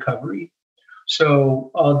active recovery.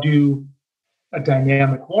 So I'll do a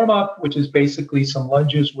dynamic warm-up, which is basically some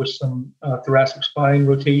lunges with some thoracic spine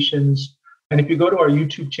rotations. And if you go to our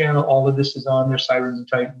YouTube channel, all of this is on there, Sirens and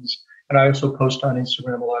Titans. And I also post on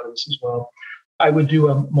Instagram a lot of this as well. I would do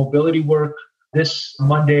a mobility work. This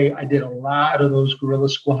Monday, I did a lot of those gorilla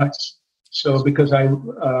squats. So because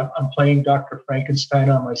I'm playing Dr. Frankenstein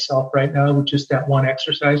on myself right now with just that one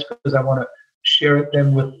exercise, because I want to share it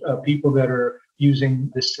then with people that are using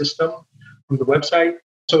this system through the website.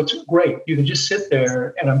 So it's great. You can just sit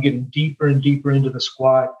there, and I'm getting deeper and deeper into the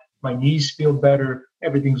squat. My knees feel better.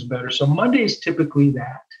 Everything's better. So Monday is typically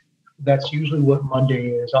that. That's usually what Monday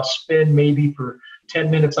is. I'll spend maybe for 10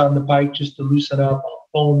 minutes on the bike just to loosen up. I'll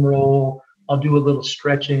foam roll. I'll do a little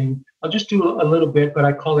stretching. I'll just do a little bit, but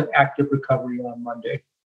I call it active recovery on Monday.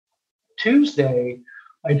 Tuesday,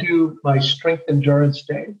 I do my strength endurance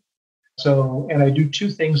day. So, and I do 2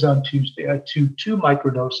 things on Tuesday. I do 2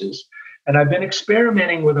 microdoses. And I've been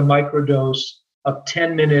experimenting with a microdose of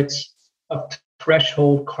 10 minutes of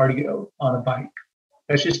threshold cardio on a bike.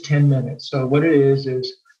 That's just 10 minutes. So what it is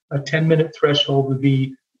a 10-minute threshold would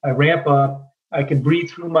be I ramp up, I can breathe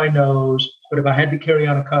through my nose, but if I had to carry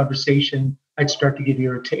on a conversation, I'd start to get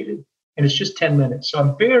irritated. And it's just 10 minutes. So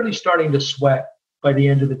I'm barely starting to sweat by the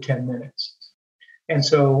end of the 10 minutes. And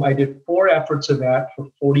so I did 4 efforts of that for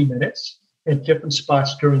 40 minutes in different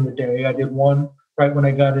spots during the day. I did one right when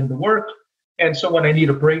I got into work. And so when I need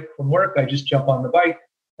a break from work, I just jump on the bike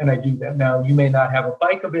and I do that. Now, you may not have a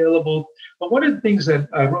bike available, but one of the things that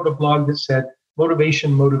I wrote a blog that said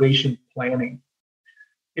motivation planning.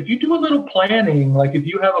 If you do a little planning, like if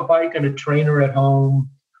you have a bike and a trainer at home,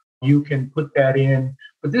 you can put that in.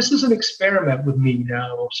 But this is an experiment with me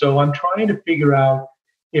now. So I'm trying to figure out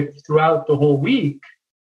if throughout the whole week,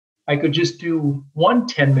 I could just do one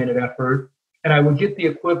 10-minute effort and I would get the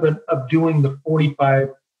equivalent of doing the 45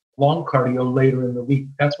 long cardio later in the week.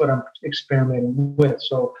 That's what I'm experimenting with.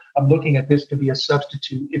 So I'm looking at this to be a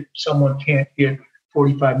substitute if someone can't get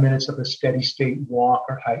 45 minutes of a steady state walk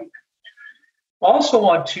or hike. Also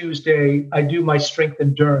on Tuesday, I do my strength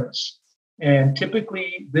endurance. And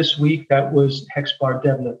typically this week, that was hex bar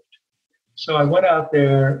deadlift. So I went out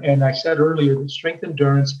there and I said earlier that strength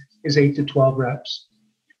endurance is 8 to 12 reps.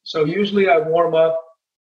 So usually I warm up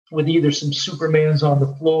with either some Supermans on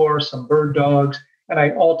the floor, some bird dogs, and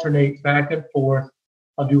I alternate back and forth.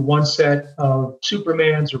 I'll do one set of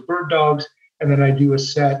Supermans or bird dogs, and then I do a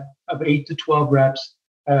set of 8 to 12 reps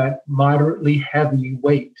at moderately heavy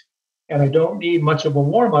weight. And I don't need much of a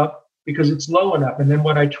warm up because it's low enough. And then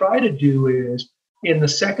what I try to do is in the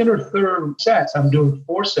second or third sets, I'm doing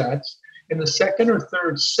 4 sets. In the second or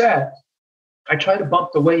third set, I try to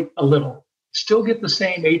bump the weight a little. Still get the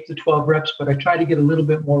same 8 to 12 reps, but I try to get a little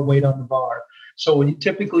bit more weight on the bar. So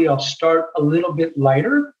typically I'll start a little bit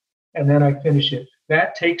lighter and then I finish it.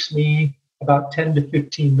 That takes me about 10 to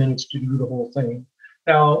 15 minutes to do the whole thing.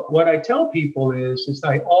 Now, what I tell people is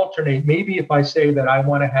I alternate. Maybe if I say that I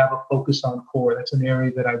want to have a focus on core, that's an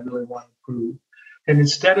area that I really want to improve. And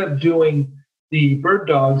instead of doing the bird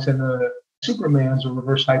dogs and the Supermans or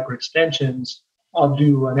reverse hyperextensions, I'll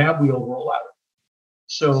do an ab wheel rollout.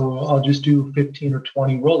 So I'll just do 15 or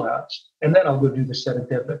 20 rollouts, and then I'll go do the set of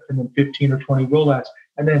deadlift, and then 15 or 20 rollouts.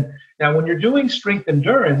 And then now when you're doing strength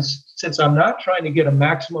endurance, since I'm not trying to get a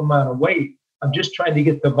maximum amount of weight, I'm just trying to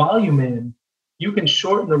get the volume in, you can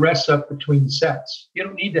shorten the rests up between sets. You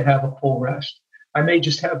don't need to have a full rest. I may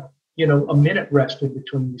just have, a minute rest in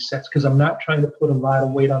between these sets because I'm not trying to put a lot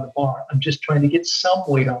of weight on the bar. I'm just trying to get some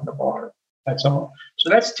weight on the bar. That's all. So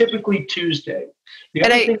that's typically Tuesday. The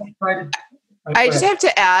other thing I try to I just have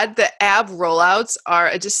to add the ab rollouts are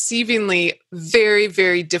a deceivingly very,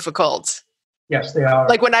 very difficult. Yes, they are.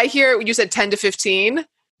 Like when I hear you said 10 to 15,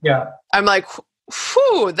 yeah, I'm like,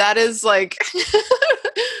 whew, that is like,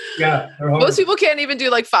 yeah. Most people can't even do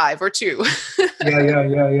like 5 or 2.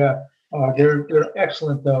 yeah. They're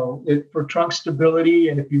excellent though for trunk stability,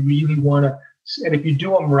 and if you really want to, and if you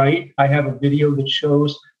do them right, I have a video that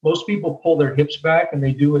shows most people pull their hips back and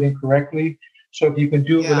they do it incorrectly. So if you can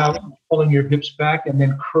do it without pulling your hips back and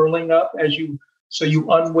then curling up so you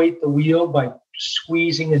unweight the wheel by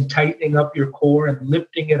squeezing and tightening up your core and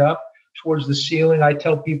lifting it up towards the ceiling. I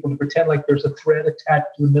tell people to pretend like there's a thread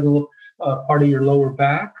attached to the middle part of your lower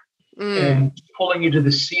back and pulling you to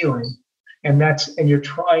the ceiling. And you're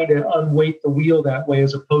trying to unweight the wheel that way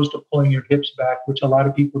as opposed to pulling your hips back, which a lot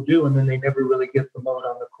of people do, and then they never really get the load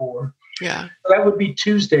on the core. Yeah. So that would be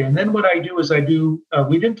Tuesday. And then what I do is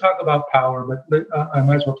we didn't talk about power, but I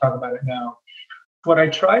might as well talk about it now. What I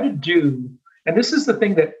try to do, and this is the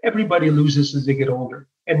thing that everybody loses as they get older,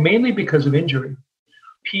 and mainly because of injury.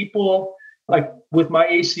 People, like with my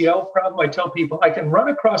ACL problem, I tell people I can run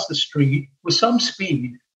across the street with some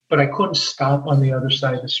speed, but I couldn't stop on the other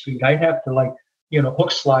side of the street. I'd have to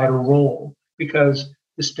hook slide or roll because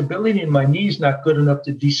the stability in my knee is not good enough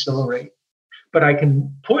to decelerate. But I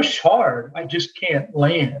can push hard. I just can't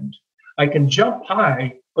land. I can jump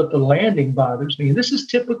high, but the landing bothers me. And this is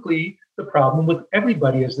typically the problem with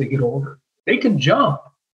everybody as they get older. They can jump,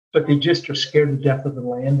 but they just are scared to death of the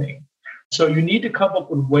landing. So you need to come up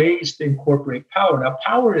with ways to incorporate power. Now,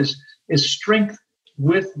 power is strength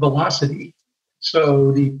with velocity.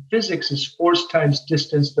 So the physics is force times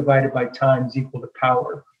distance divided by time is equal to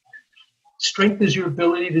power. Strength is your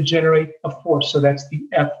ability to generate a force. So that's the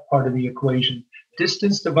F part of the equation.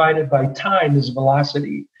 Distance divided by time is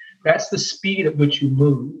velocity. That's the speed at which you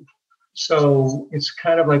move. So it's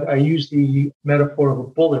kind of like I use the metaphor of a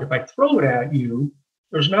bullet. If I throw it at you,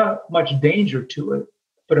 there's not much danger to it.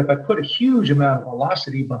 But if I put a huge amount of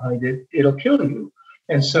velocity behind it, it'll kill you.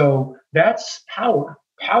 And so that's power.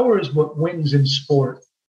 Power is what wins in sport.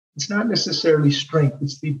 It's not necessarily strength.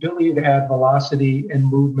 It's the ability to add velocity and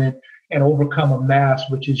movement and overcome a mass,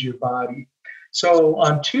 which is your body. So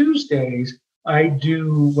on Tuesdays, I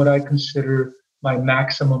do what I consider my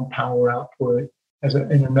maximum power output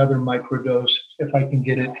in another microdose, if I can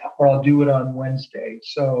get it, or I'll do it on Wednesday.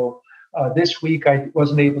 So this week, I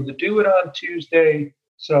wasn't able to do it on Tuesday,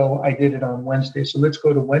 so I did it on Wednesday. So let's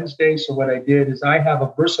go to Wednesday. So what I did is I have a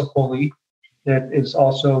VersaPulley that is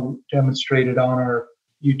also demonstrated on our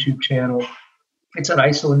YouTube channel. It's an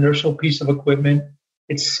isoinertial piece of equipment.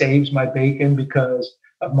 It saves my bacon because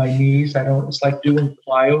of my knees. It's like doing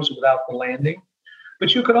plyos without the landing.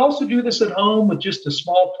 But you could also do this at home with just a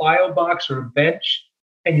small plyo box or a bench,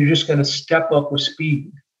 and you're just going to step up with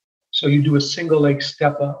speed. So you do a single leg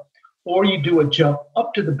step up, or you do a jump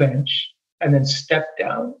up to the bench and then step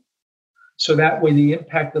down. So that way the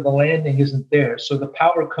impact of the landing isn't there. So the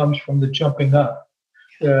power comes from the jumping up.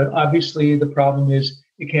 Obviously, the problem is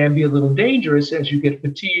it can be a little dangerous as you get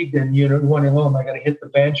fatigued and you're wondering, am I going to hit the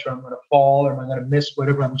bench, or I'm going to fall, or am I going to miss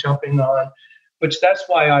whatever I'm jumping on? But that's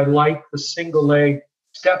why I like the single leg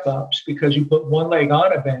step ups, because you put one leg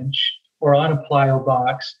on a bench or on a plyo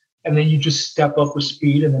box, and then you just step up with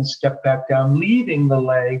speed and then step back down, leaving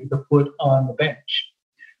the foot on the bench.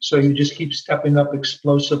 So you just keep stepping up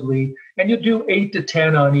explosively, and you do 8 to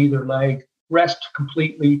 10 on either leg, rest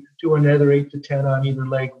completely, do another 8 to 10 on either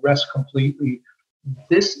leg, rest completely.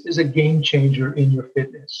 This is a game changer in your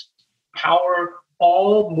fitness. Power,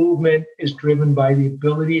 all movement is driven by the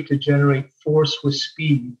ability to generate force with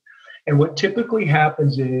speed. And what typically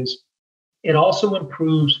happens is it also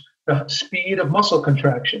improves the speed of muscle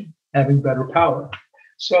contraction, having better power.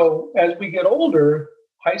 So as we get older,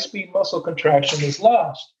 high-speed muscle contraction is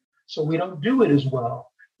lost. So we don't do it as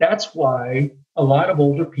well. That's why a lot of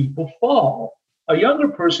older people fall. A younger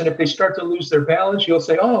person, if they start to lose their balance, you'll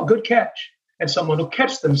say, oh, good catch. And someone will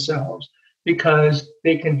catch themselves because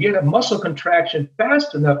they can get a muscle contraction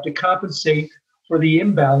fast enough to compensate for the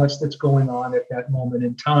imbalance that's going on at that moment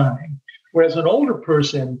in time. Whereas an older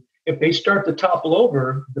person, if they start to topple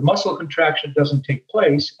over, the muscle contraction doesn't take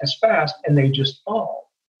place as fast and they just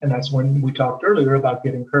fall. And that's when we talked earlier about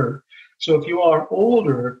getting hurt. So if you are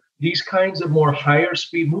older, these kinds of more higher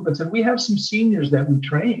speed movements, and we have some seniors that we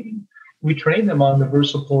train them on the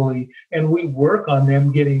VersaPulley, and we work on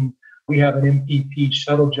them we have an MPP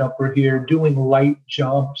shuttle jumper here doing light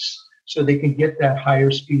jumps so they can get that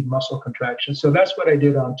higher speed muscle contraction. So that's what I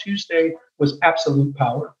did on Tuesday, was absolute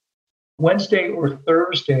power. Wednesday or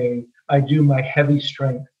Thursday, I do my heavy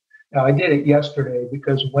strength. Now, I did it yesterday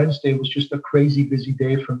because Wednesday was just a crazy busy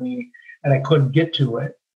day for me. and I couldn't get to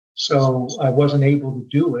it. So I wasn't able to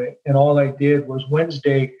do it. And all I did was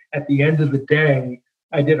Wednesday, at the end of the day,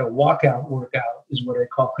 I did a walkout workout, is what I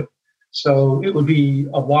call it. So it would be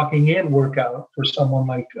a walking in workout for someone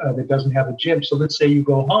like that doesn't have a gym. So let's say you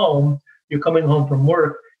go home, you're coming home from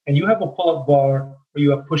work, and you have a pull-up bar or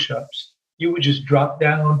you have push-ups. You would just drop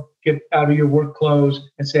down, get out of your work clothes,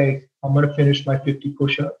 and say, I'm going to finish my 50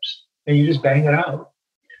 push-ups. And you just bang it out,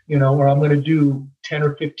 or I'm going to do 10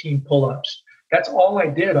 or 15 pull-ups. That's all I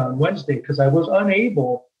did on Wednesday because I was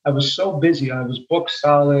unable. I was so busy. I was booked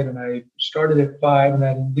solid, and I started at 5, and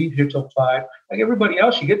I didn't leave here till 5. Like everybody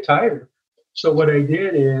else, you get tired. So what I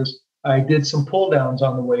did is I did some pull downs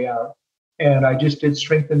on the way out, and I just did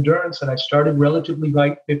strength endurance, and I started relatively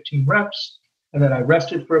light, 15 reps, and then I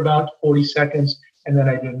rested for about 40 seconds, and then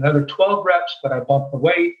I did another 12 reps, but I bumped the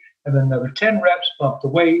weight, and then another 10 reps, bumped the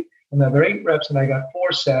weight, another 8 reps, and I got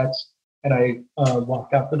 4 sets, and I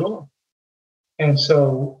walked out the door. And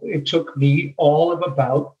so it took me all of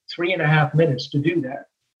about 3.5 minutes to do that.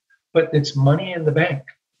 But it's money in the bank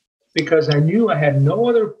because I knew I had no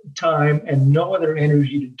other time and no other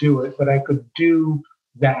energy to do it, but I could do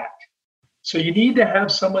that. So you need to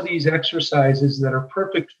have some of these exercises that are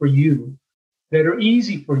perfect for you, that are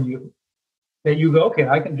easy for you, that you go, okay,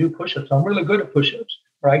 I can do push-ups. I'm really good at push-ups.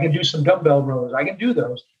 Or I can do some dumbbell rows. I can do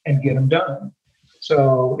those and get them done.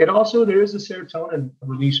 So there is a serotonin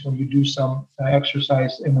release when you do some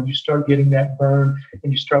exercise, and when you start getting that burn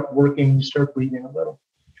and you start working, you start breathing a little.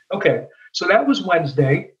 Okay, so that was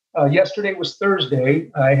Wednesday. Yesterday was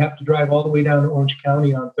Thursday. I have to drive all the way down to Orange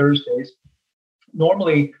County on Thursdays.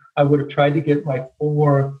 Normally, I would have tried to get my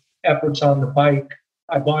 4 efforts on the bike.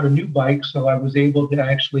 I bought a new bike, so I was able to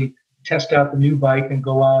actually test out the new bike and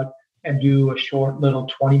go out and do a short little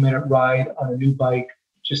 20-minute ride on a new bike,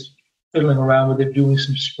 just fiddling around with it, doing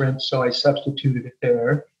some sprints. So I substituted it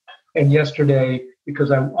there. And yesterday,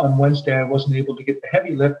 because on Wednesday I wasn't able to get the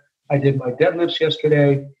heavy lift, I did my deadlifts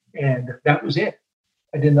yesterday, and that was it.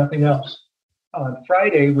 I did nothing else. On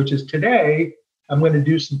Friday, which is today, I'm going to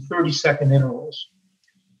do some 30-second intervals.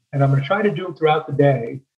 And I'm going to try to do them throughout the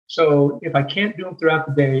day. So if I can't do them throughout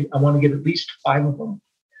the day, I want to get at least 5 of them.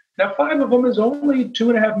 Now, 5 of them is only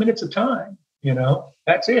 2.5 minutes of time,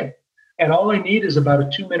 that's it. And all I need is about a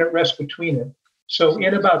 2-minute rest between it. So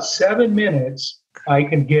in about 7 minutes, I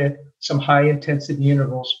can get some high intensity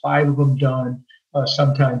intervals, 5 of them done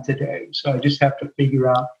sometime today. So I just have to figure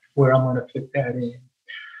out where I'm going to fit that in.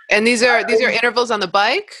 And these are intervals on the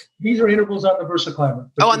bike? These are intervals on the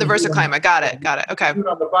VersaClimber. Oh, on the VersaClimber. Got it. Okay.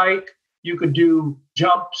 On the bike, you could do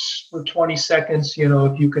jumps for 20 seconds.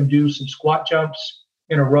 If you can do some squat jumps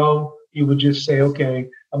in a row, you would just say, okay,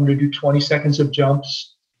 I'm going to do 20 seconds of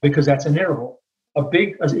jumps because that's an interval.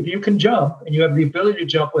 If you can jump and you have the ability to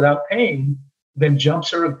jump without pain, then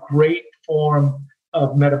jumps are a great form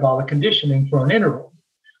of metabolic conditioning for an interval.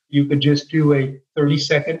 You could just do a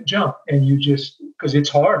 30-second jump and because it's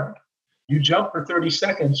hard. You jump for 30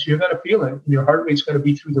 seconds, you're going to feel it. Your heart rate's going to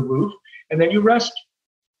be through the roof, and then you rest.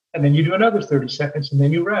 And then you do another 30 seconds, and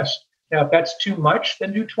then you rest. Now, if that's too much,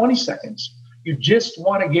 then do 20 seconds. You just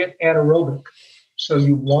want to get anaerobic. So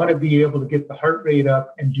you want to be able to get the heart rate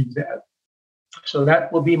up and do that. So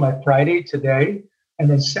that will be my Friday today. And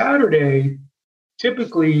then Saturday,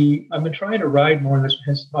 typically, I've been trying to ride more,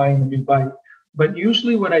 hence buying a new bike. But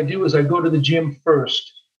usually what I do is I go to the gym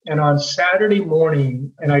first. And on Saturday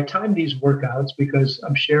morning, and I time these workouts because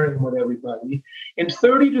I'm sharing them with everybody, in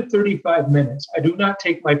 30 to 35 minutes, I do not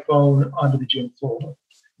take my phone onto the gym floor.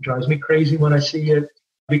 It drives me crazy when I see it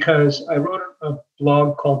because I wrote a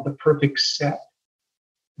blog called The Perfect Set.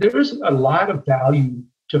 There's a lot of value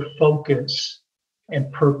to focus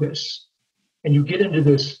and purpose. And you get into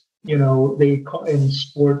this, they call in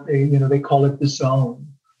sport, they call it the zone.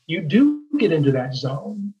 You do get into that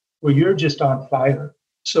zone where you're just on fire.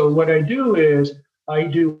 So what I do is I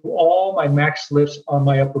do all my max lifts on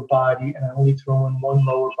my upper body, and I only throw in one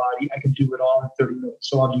lower body. I can do it all in 30 minutes.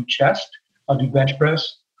 So I'll do chest, I'll do bench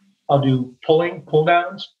press, I'll do pull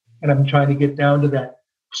downs, and I'm trying to get down to that.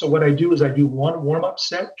 So what I do is I do one warm-up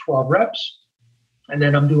set, 12 reps, and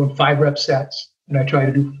then I'm doing 5-rep sets, and I try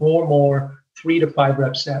to do 4 more 3 to 5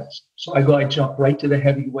 rep sets. So I jump right to the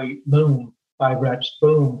heavy weight, boom, 5 reps,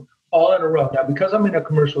 boom, all in a row. Now, because I'm in a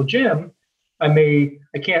commercial gym,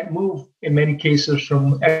 I can't move in many cases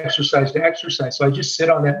from exercise to exercise. So I just sit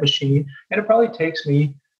on that machine, and it probably takes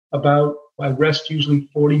me I rest usually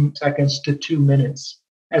 40 seconds to 2 minutes.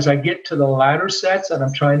 As I get to the latter sets and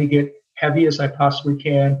I'm trying to get heavy as I possibly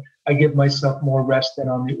can, I give myself more rest than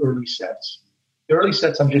on the early sets. The early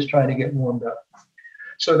sets, I'm just trying to get warmed up.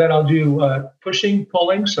 So then I'll do pushing,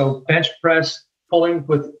 pulling, so bench press, pulling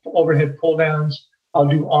with overhead pull downs. I'll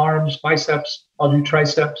do arms, biceps. I'll do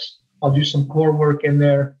triceps. I'll do some core work in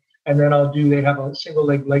there. And then they have a single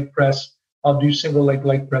leg press. I'll do single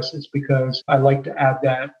leg presses because I like to add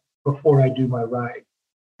that before I do my ride.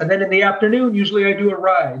 And then in the afternoon, usually I do a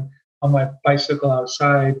ride on my bicycle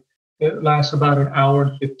outside. It lasts about an hour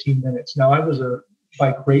and 15 minutes. Now, I was a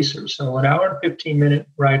bike racer, so an hour and 15-minute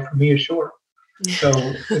ride for me is short. So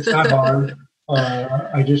it's not hard.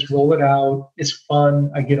 I just roll it out. It's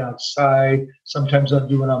fun. I get outside. Sometimes I'll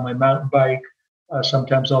do it on my mountain bike.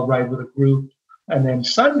 Sometimes I'll ride with a group. And then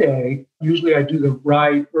Sunday, usually I do the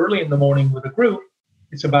ride early in the morning with a group.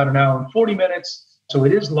 It's about an hour and 40 minutes. So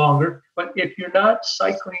it is longer. But if you're not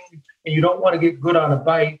cycling and you don't want to get good on a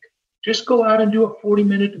bike, just go out and do a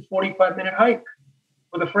 40-minute to 45-minute hike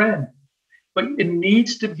with a friend. But it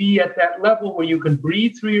needs to be at that level where you can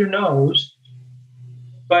breathe through your nose,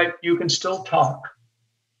 but you can still talk.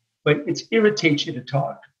 But it irritates you to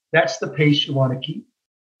talk. That's the pace you want to keep.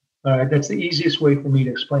 All right, that's the easiest way for me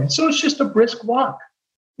to explain it. So it's just a brisk walk.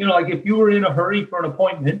 Like if you were in a hurry for an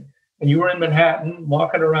appointment and you were in Manhattan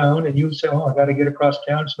walking around and you say, I got to get across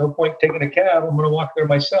town. It's no point taking a cab. I'm going to walk there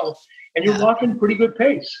myself. And you're walking pretty good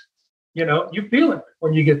pace. You feel it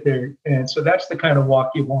when you get there. And so that's the kind of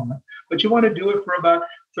walk you want. But you want to do it for about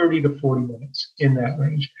 30 to 40 minutes in that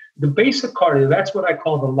range. The basic cardio, that's what I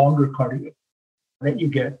call the longer cardio that you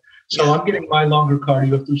get. So I'm getting my longer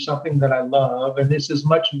cardio through something that I love. And it's as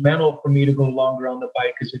much mental for me to go longer on the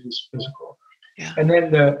bike as it is physical. Yeah. And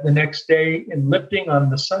then the next day in lifting on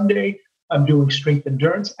the Sunday, I'm doing strength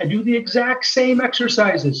endurance. I do the exact same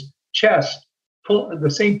exercises, chest, the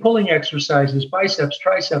same pulling exercises, biceps,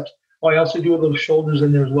 triceps. I also do a little shoulders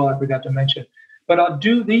in there as well, I forgot to mention. But I'll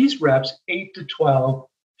do these reps, 8 to 12,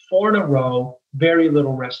 4 in a row, very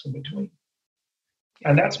little rest in between.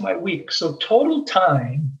 And that's my week. So total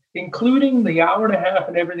time, including the hour and a half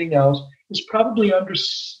and everything else, is probably under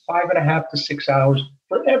 5.5 to 6 hours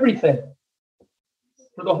for everything,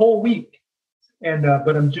 for the whole week. And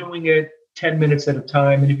but I'm doing it 10 minutes at a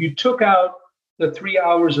time. And if you took out the 3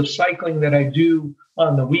 hours of cycling that I do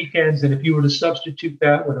on the weekends, and if you were to substitute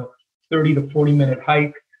that with a 30 to 40-minute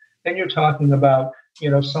hike, then you're talking about,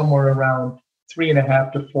 somewhere around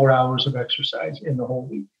 3.5 to 4 hours of exercise in the whole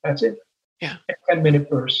week. That's it. Yeah. 10-minute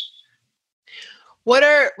bursts.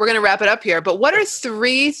 We're going to wrap it up here, but what are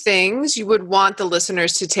 3 things you would want the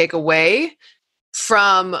listeners to take away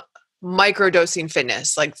from microdosing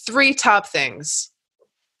fitness? Like 3 top things.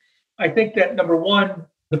 I think that number one,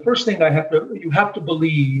 the first thing you have to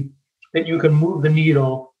believe that you can move the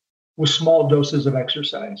needle with small doses of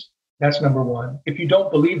exercise. That's number one. If you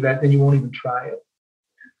don't believe that, then you won't even try it.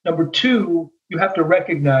 Number 2, you have to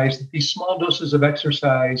recognize that these small doses of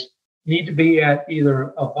exercise need to be at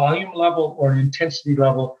either a volume level or an intensity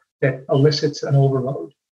level that elicits an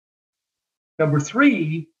overload. Number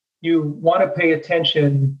 3, you want to pay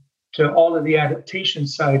attention to all of the adaptation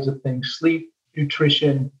sides of things, sleep,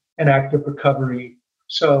 nutrition, and active recovery.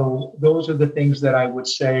 So those are the things that I would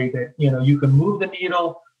say that, you can move the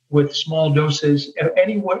needle with small doses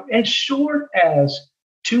anywhere as short as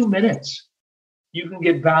 2 minutes. You can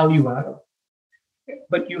get value out of.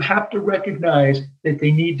 But you have to recognize that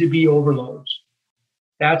they need to be overloads.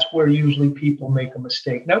 That's where usually people make a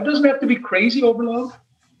mistake. Now, it doesn't have to be crazy overload,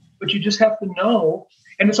 but you just have to know.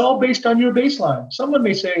 And it's all based on your baseline. Someone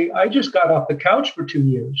may say, I just got off the couch for 2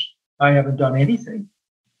 years. I haven't done anything.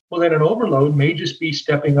 Well, then an overload may just be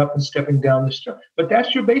stepping up and stepping down the step. But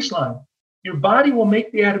that's your baseline. Your body will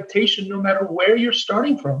make the adaptation no matter where you're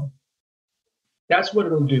starting from. That's what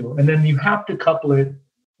it'll do. And then you have to couple it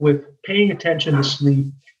with paying attention to sleep,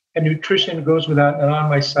 and nutrition goes with that. And on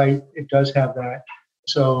my site, it does have that.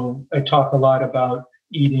 So I talk a lot about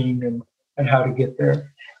eating and how to get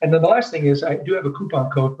there. And then the last thing is I do have a coupon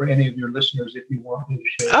code for any of your listeners if you want me to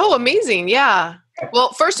share. Oh, amazing. Yeah.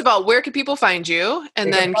 Well, first of all, where can people find you?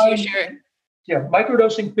 And then can you share it? Yeah,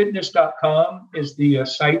 microdosingfitness.com is the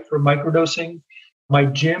site for microdosing. My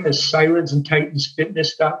gym is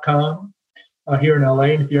sirensandtitansfitness.com here in LA.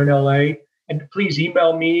 And if you're in LA, and please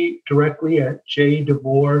email me directly at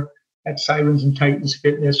jdevore@Sirens and Titans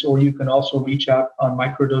Fitness, or you can also reach out on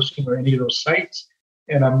microdosing or any of those sites.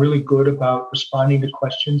 And I'm really good about responding to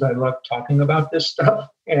questions. I love talking about this stuff.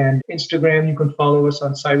 And Instagram, you can follow us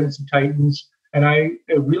on Sirens and Titans. And I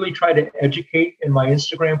really try to educate in my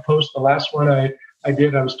Instagram post. The last one I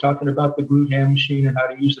did, I was talking about the glute ham machine and how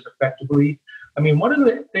to use it effectively. I mean, one of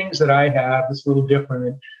the things that I have is a little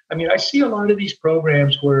different. I mean, I see a lot of these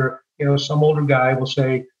programs where, some older guy will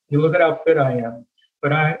say, you look at how fit I am,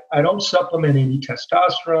 but I don't supplement any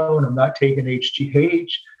testosterone. I'm not taking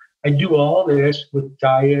HGH. I do all this with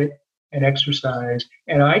diet and exercise,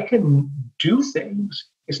 and I can do things.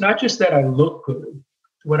 It's not just that I look good.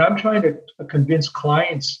 What I'm trying to convince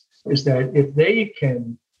clients is that if they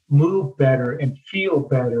can move better and feel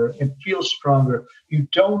stronger, you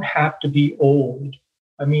don't have to be old.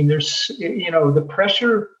 I mean, there's, the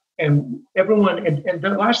pressure and everyone, and the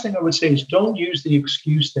last thing I would say is don't use the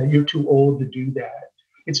excuse that you're too old to do that.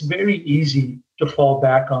 It's very easy to fall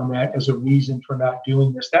back on that as a reason for not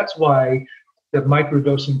doing this. That's why the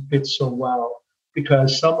microdosing fits so well,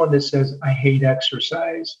 because someone that says, I hate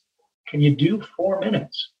exercise, can you do 4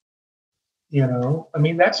 minutes?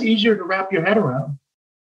 That's easier to wrap your head around.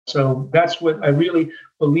 So that's what I really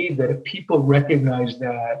believe, that if people recognize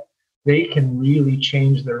that, they can really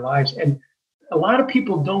change their lives. And a lot of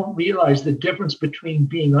people don't realize the difference between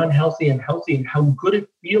being unhealthy and healthy and how good it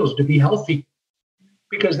feels to be healthy,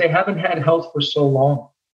 because they haven't had health for so long.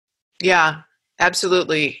 Yeah,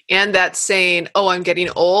 absolutely. And that saying, oh, I'm getting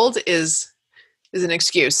old is an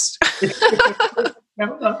excuse.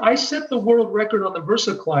 Now, I set the world record on the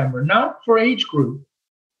VersaClimber, not for age group.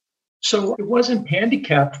 So it wasn't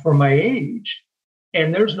handicapped for my age.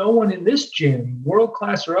 And there's no one in this gym, world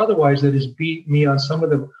class or otherwise, that has beat me on some of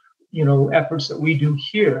the, efforts that we do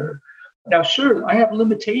here. Now, sure, I have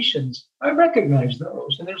limitations. I recognize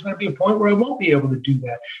those. And there's going to be a point where I won't be able to do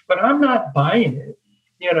that. But I'm not buying it.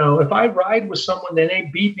 If I ride with someone and they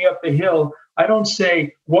beat me up the hill, I don't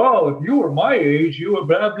say, well, if you were my age, you were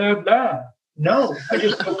blah, blah, blah. No, I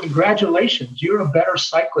just go, congratulations, you're a better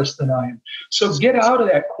cyclist than I am. So get out of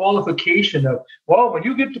that qualification of, well, when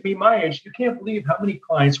you get to be my age, you can't believe how many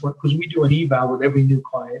clients went, because we do an eval with every new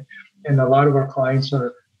client. And a lot of our clients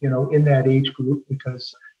are, in that age group,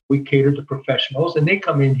 because we cater to professionals, and they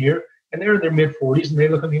come in here and they're in their mid 40s and they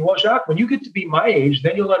look at me, well, Jacques, when you get to be my age,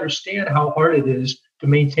 then you'll understand how hard it is to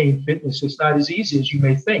maintain fitness. It's not as easy as you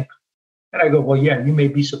may think. And I go, well, yeah, you may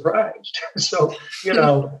be surprised. So,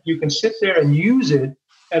 you can sit there and use it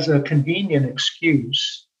as a convenient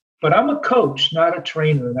excuse. But I'm a coach, not a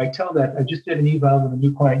trainer. And I tell that, I just did an eval with a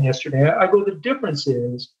new client yesterday. I go, the difference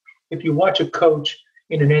is, if you watch a coach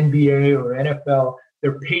in an NBA or NFL,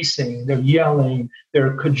 they're pacing, they're yelling,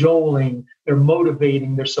 they're cajoling, they're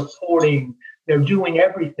motivating, they're supporting, they're doing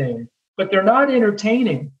everything, but they're not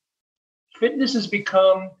entertaining. Fitness has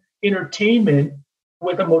become entertainment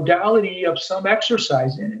with a modality of some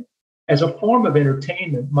exercise in it as a form of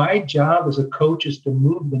entertainment. My job as a coach is to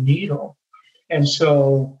move the needle. And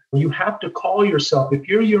so you have to call yourself, if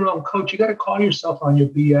you're your own coach, you got to call yourself on your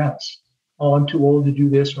BS. Oh, I'm too old to do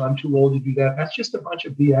this, or I'm too old to do that. That's just a bunch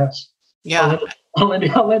of BS. Yeah. I'll end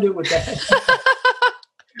it with that.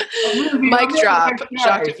 Mic drop,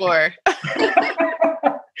 Jacques DeVore.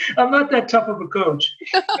 I'm not that tough of a coach.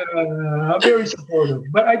 I'm very supportive.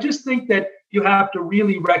 But I just think that you have to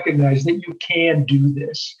really recognize that you can do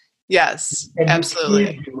this. Yes, and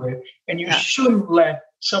absolutely. You can do it. And you shouldn't let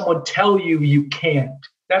someone tell you can't.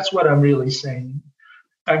 That's what I'm really saying.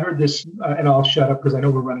 I heard this, and I'll shut up because I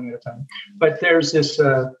know we're running out of time. But there's this,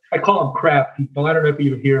 I call them crab people. I don't know if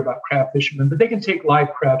you hear about crab fishermen, but they can take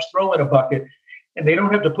live crabs, throw in a bucket, and they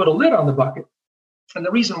don't have to put a lid on the bucket. And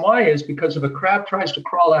the reason why is because if a crab tries to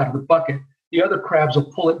crawl out of the bucket, the other crabs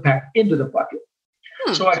will pull it back into the bucket.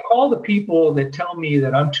 So I call the people that tell me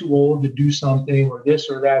that I'm too old to do something or this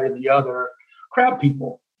or that or the other crab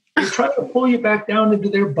people. They're trying to pull you back down into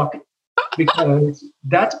their bucket because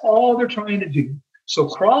that's all they're trying to do. So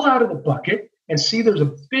crawl out of the bucket and see there's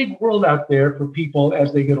a big world out there for people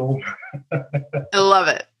as they get older. I love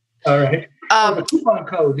it. All right. The coupon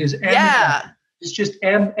code is MM. Yeah. It's just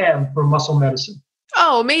MM for muscle medicine.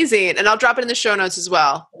 Oh, amazing. And I'll drop it in the show notes as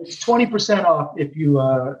well. It's 20% off if you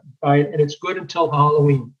buy it, and it's good until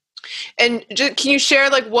Halloween. And can you share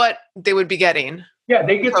what they would be getting? Yeah,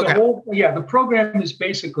 they get the whole, the program is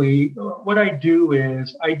basically, what I do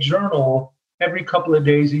is I journal every couple of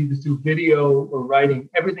days, either through video or writing,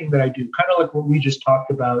 everything that I do, kind of like what we just talked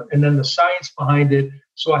about, and then the science behind it.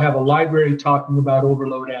 So I have a library talking about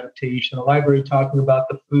overload adaptation, a library talking about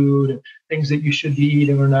the food and things that you should be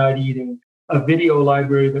eating or not eating, a video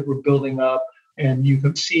library that we're building up, and you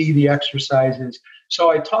can see the exercises.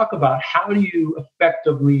 So I talk about how do you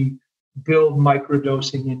effectively build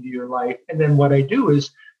microdosing into your life. And then what I do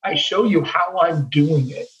is I show you how I'm doing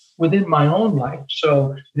it within my own life.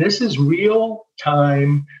 So this is real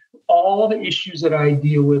time, all the issues that I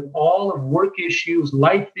deal with, all of work issues,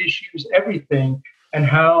 life issues, everything, and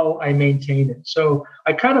how I maintain it. So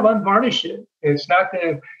I kind of unvarnish it. It's not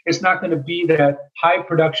going to be that high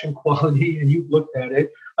production quality, and you've looked at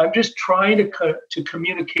it. I'm just trying to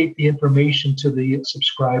communicate the information to the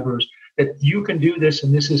subscribers that you can do this,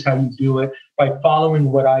 and this is how you do it by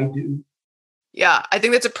following what I do. Yeah, I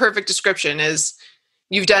think that's a perfect description. Is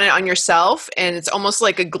you've done it on yourself, and it's almost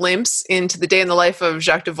like a glimpse into the day in the life of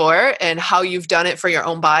Jacques Devore and how you've done it for your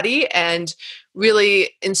own body, and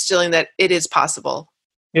really instilling that it is possible.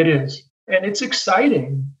 It is. And it's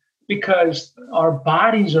exciting because our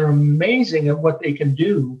bodies are amazing at what they can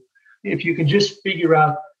do if you can just figure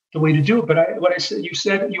out the way to do it. But what I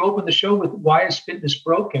said, you opened the show with, why is fitness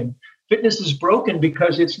broken? Fitness is broken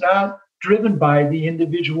because it's not driven by the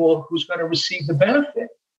individual who's going to receive the benefit.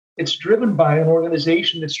 It's driven by an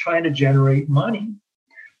organization that's trying to generate money.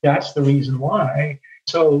 That's the reason why.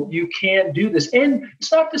 So you can't do this. And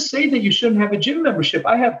it's not to say that you shouldn't have a gym membership.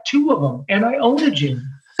 I have 2 of them, and I own a gym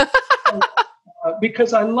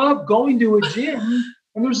because I love going to a gym,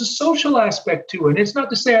 and there's a social aspect to it. It's not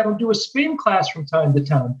to say I don't do a spin class from time to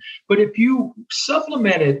time, but if you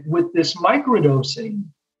supplement it with this microdosing,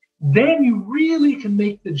 then you really can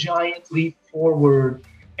make the giant leap forward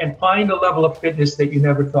and find a level of fitness that you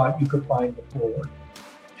never thought you could find before.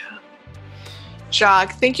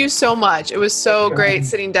 Jacques, thank you so much. It was so great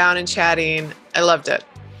sitting down and chatting. I loved it.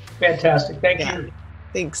 Fantastic. Thank you.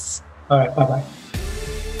 Thanks. All right. Bye-bye.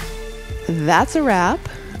 That's a wrap.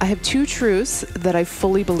 I have 2 truths that I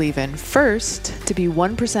fully believe in. First, to be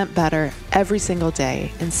 1% better every single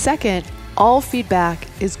day. And second, all feedback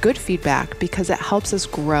is good feedback because it helps us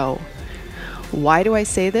grow. Why do I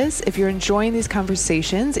say this? If you're enjoying these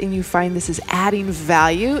conversations and you find this is adding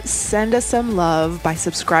value, send us some love by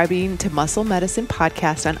subscribing to Muscle Medicine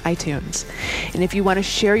Podcast on iTunes. And if you want to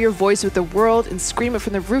share your voice with the world and scream it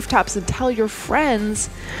from the rooftops and tell your friends,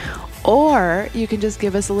 or you can just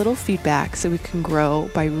give us a little feedback so we can grow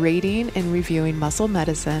by rating and reviewing Muscle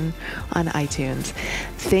Medicine on iTunes.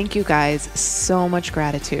 Thank you guys. So much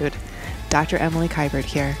gratitude. Dr. Emily Kiberd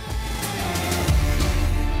here.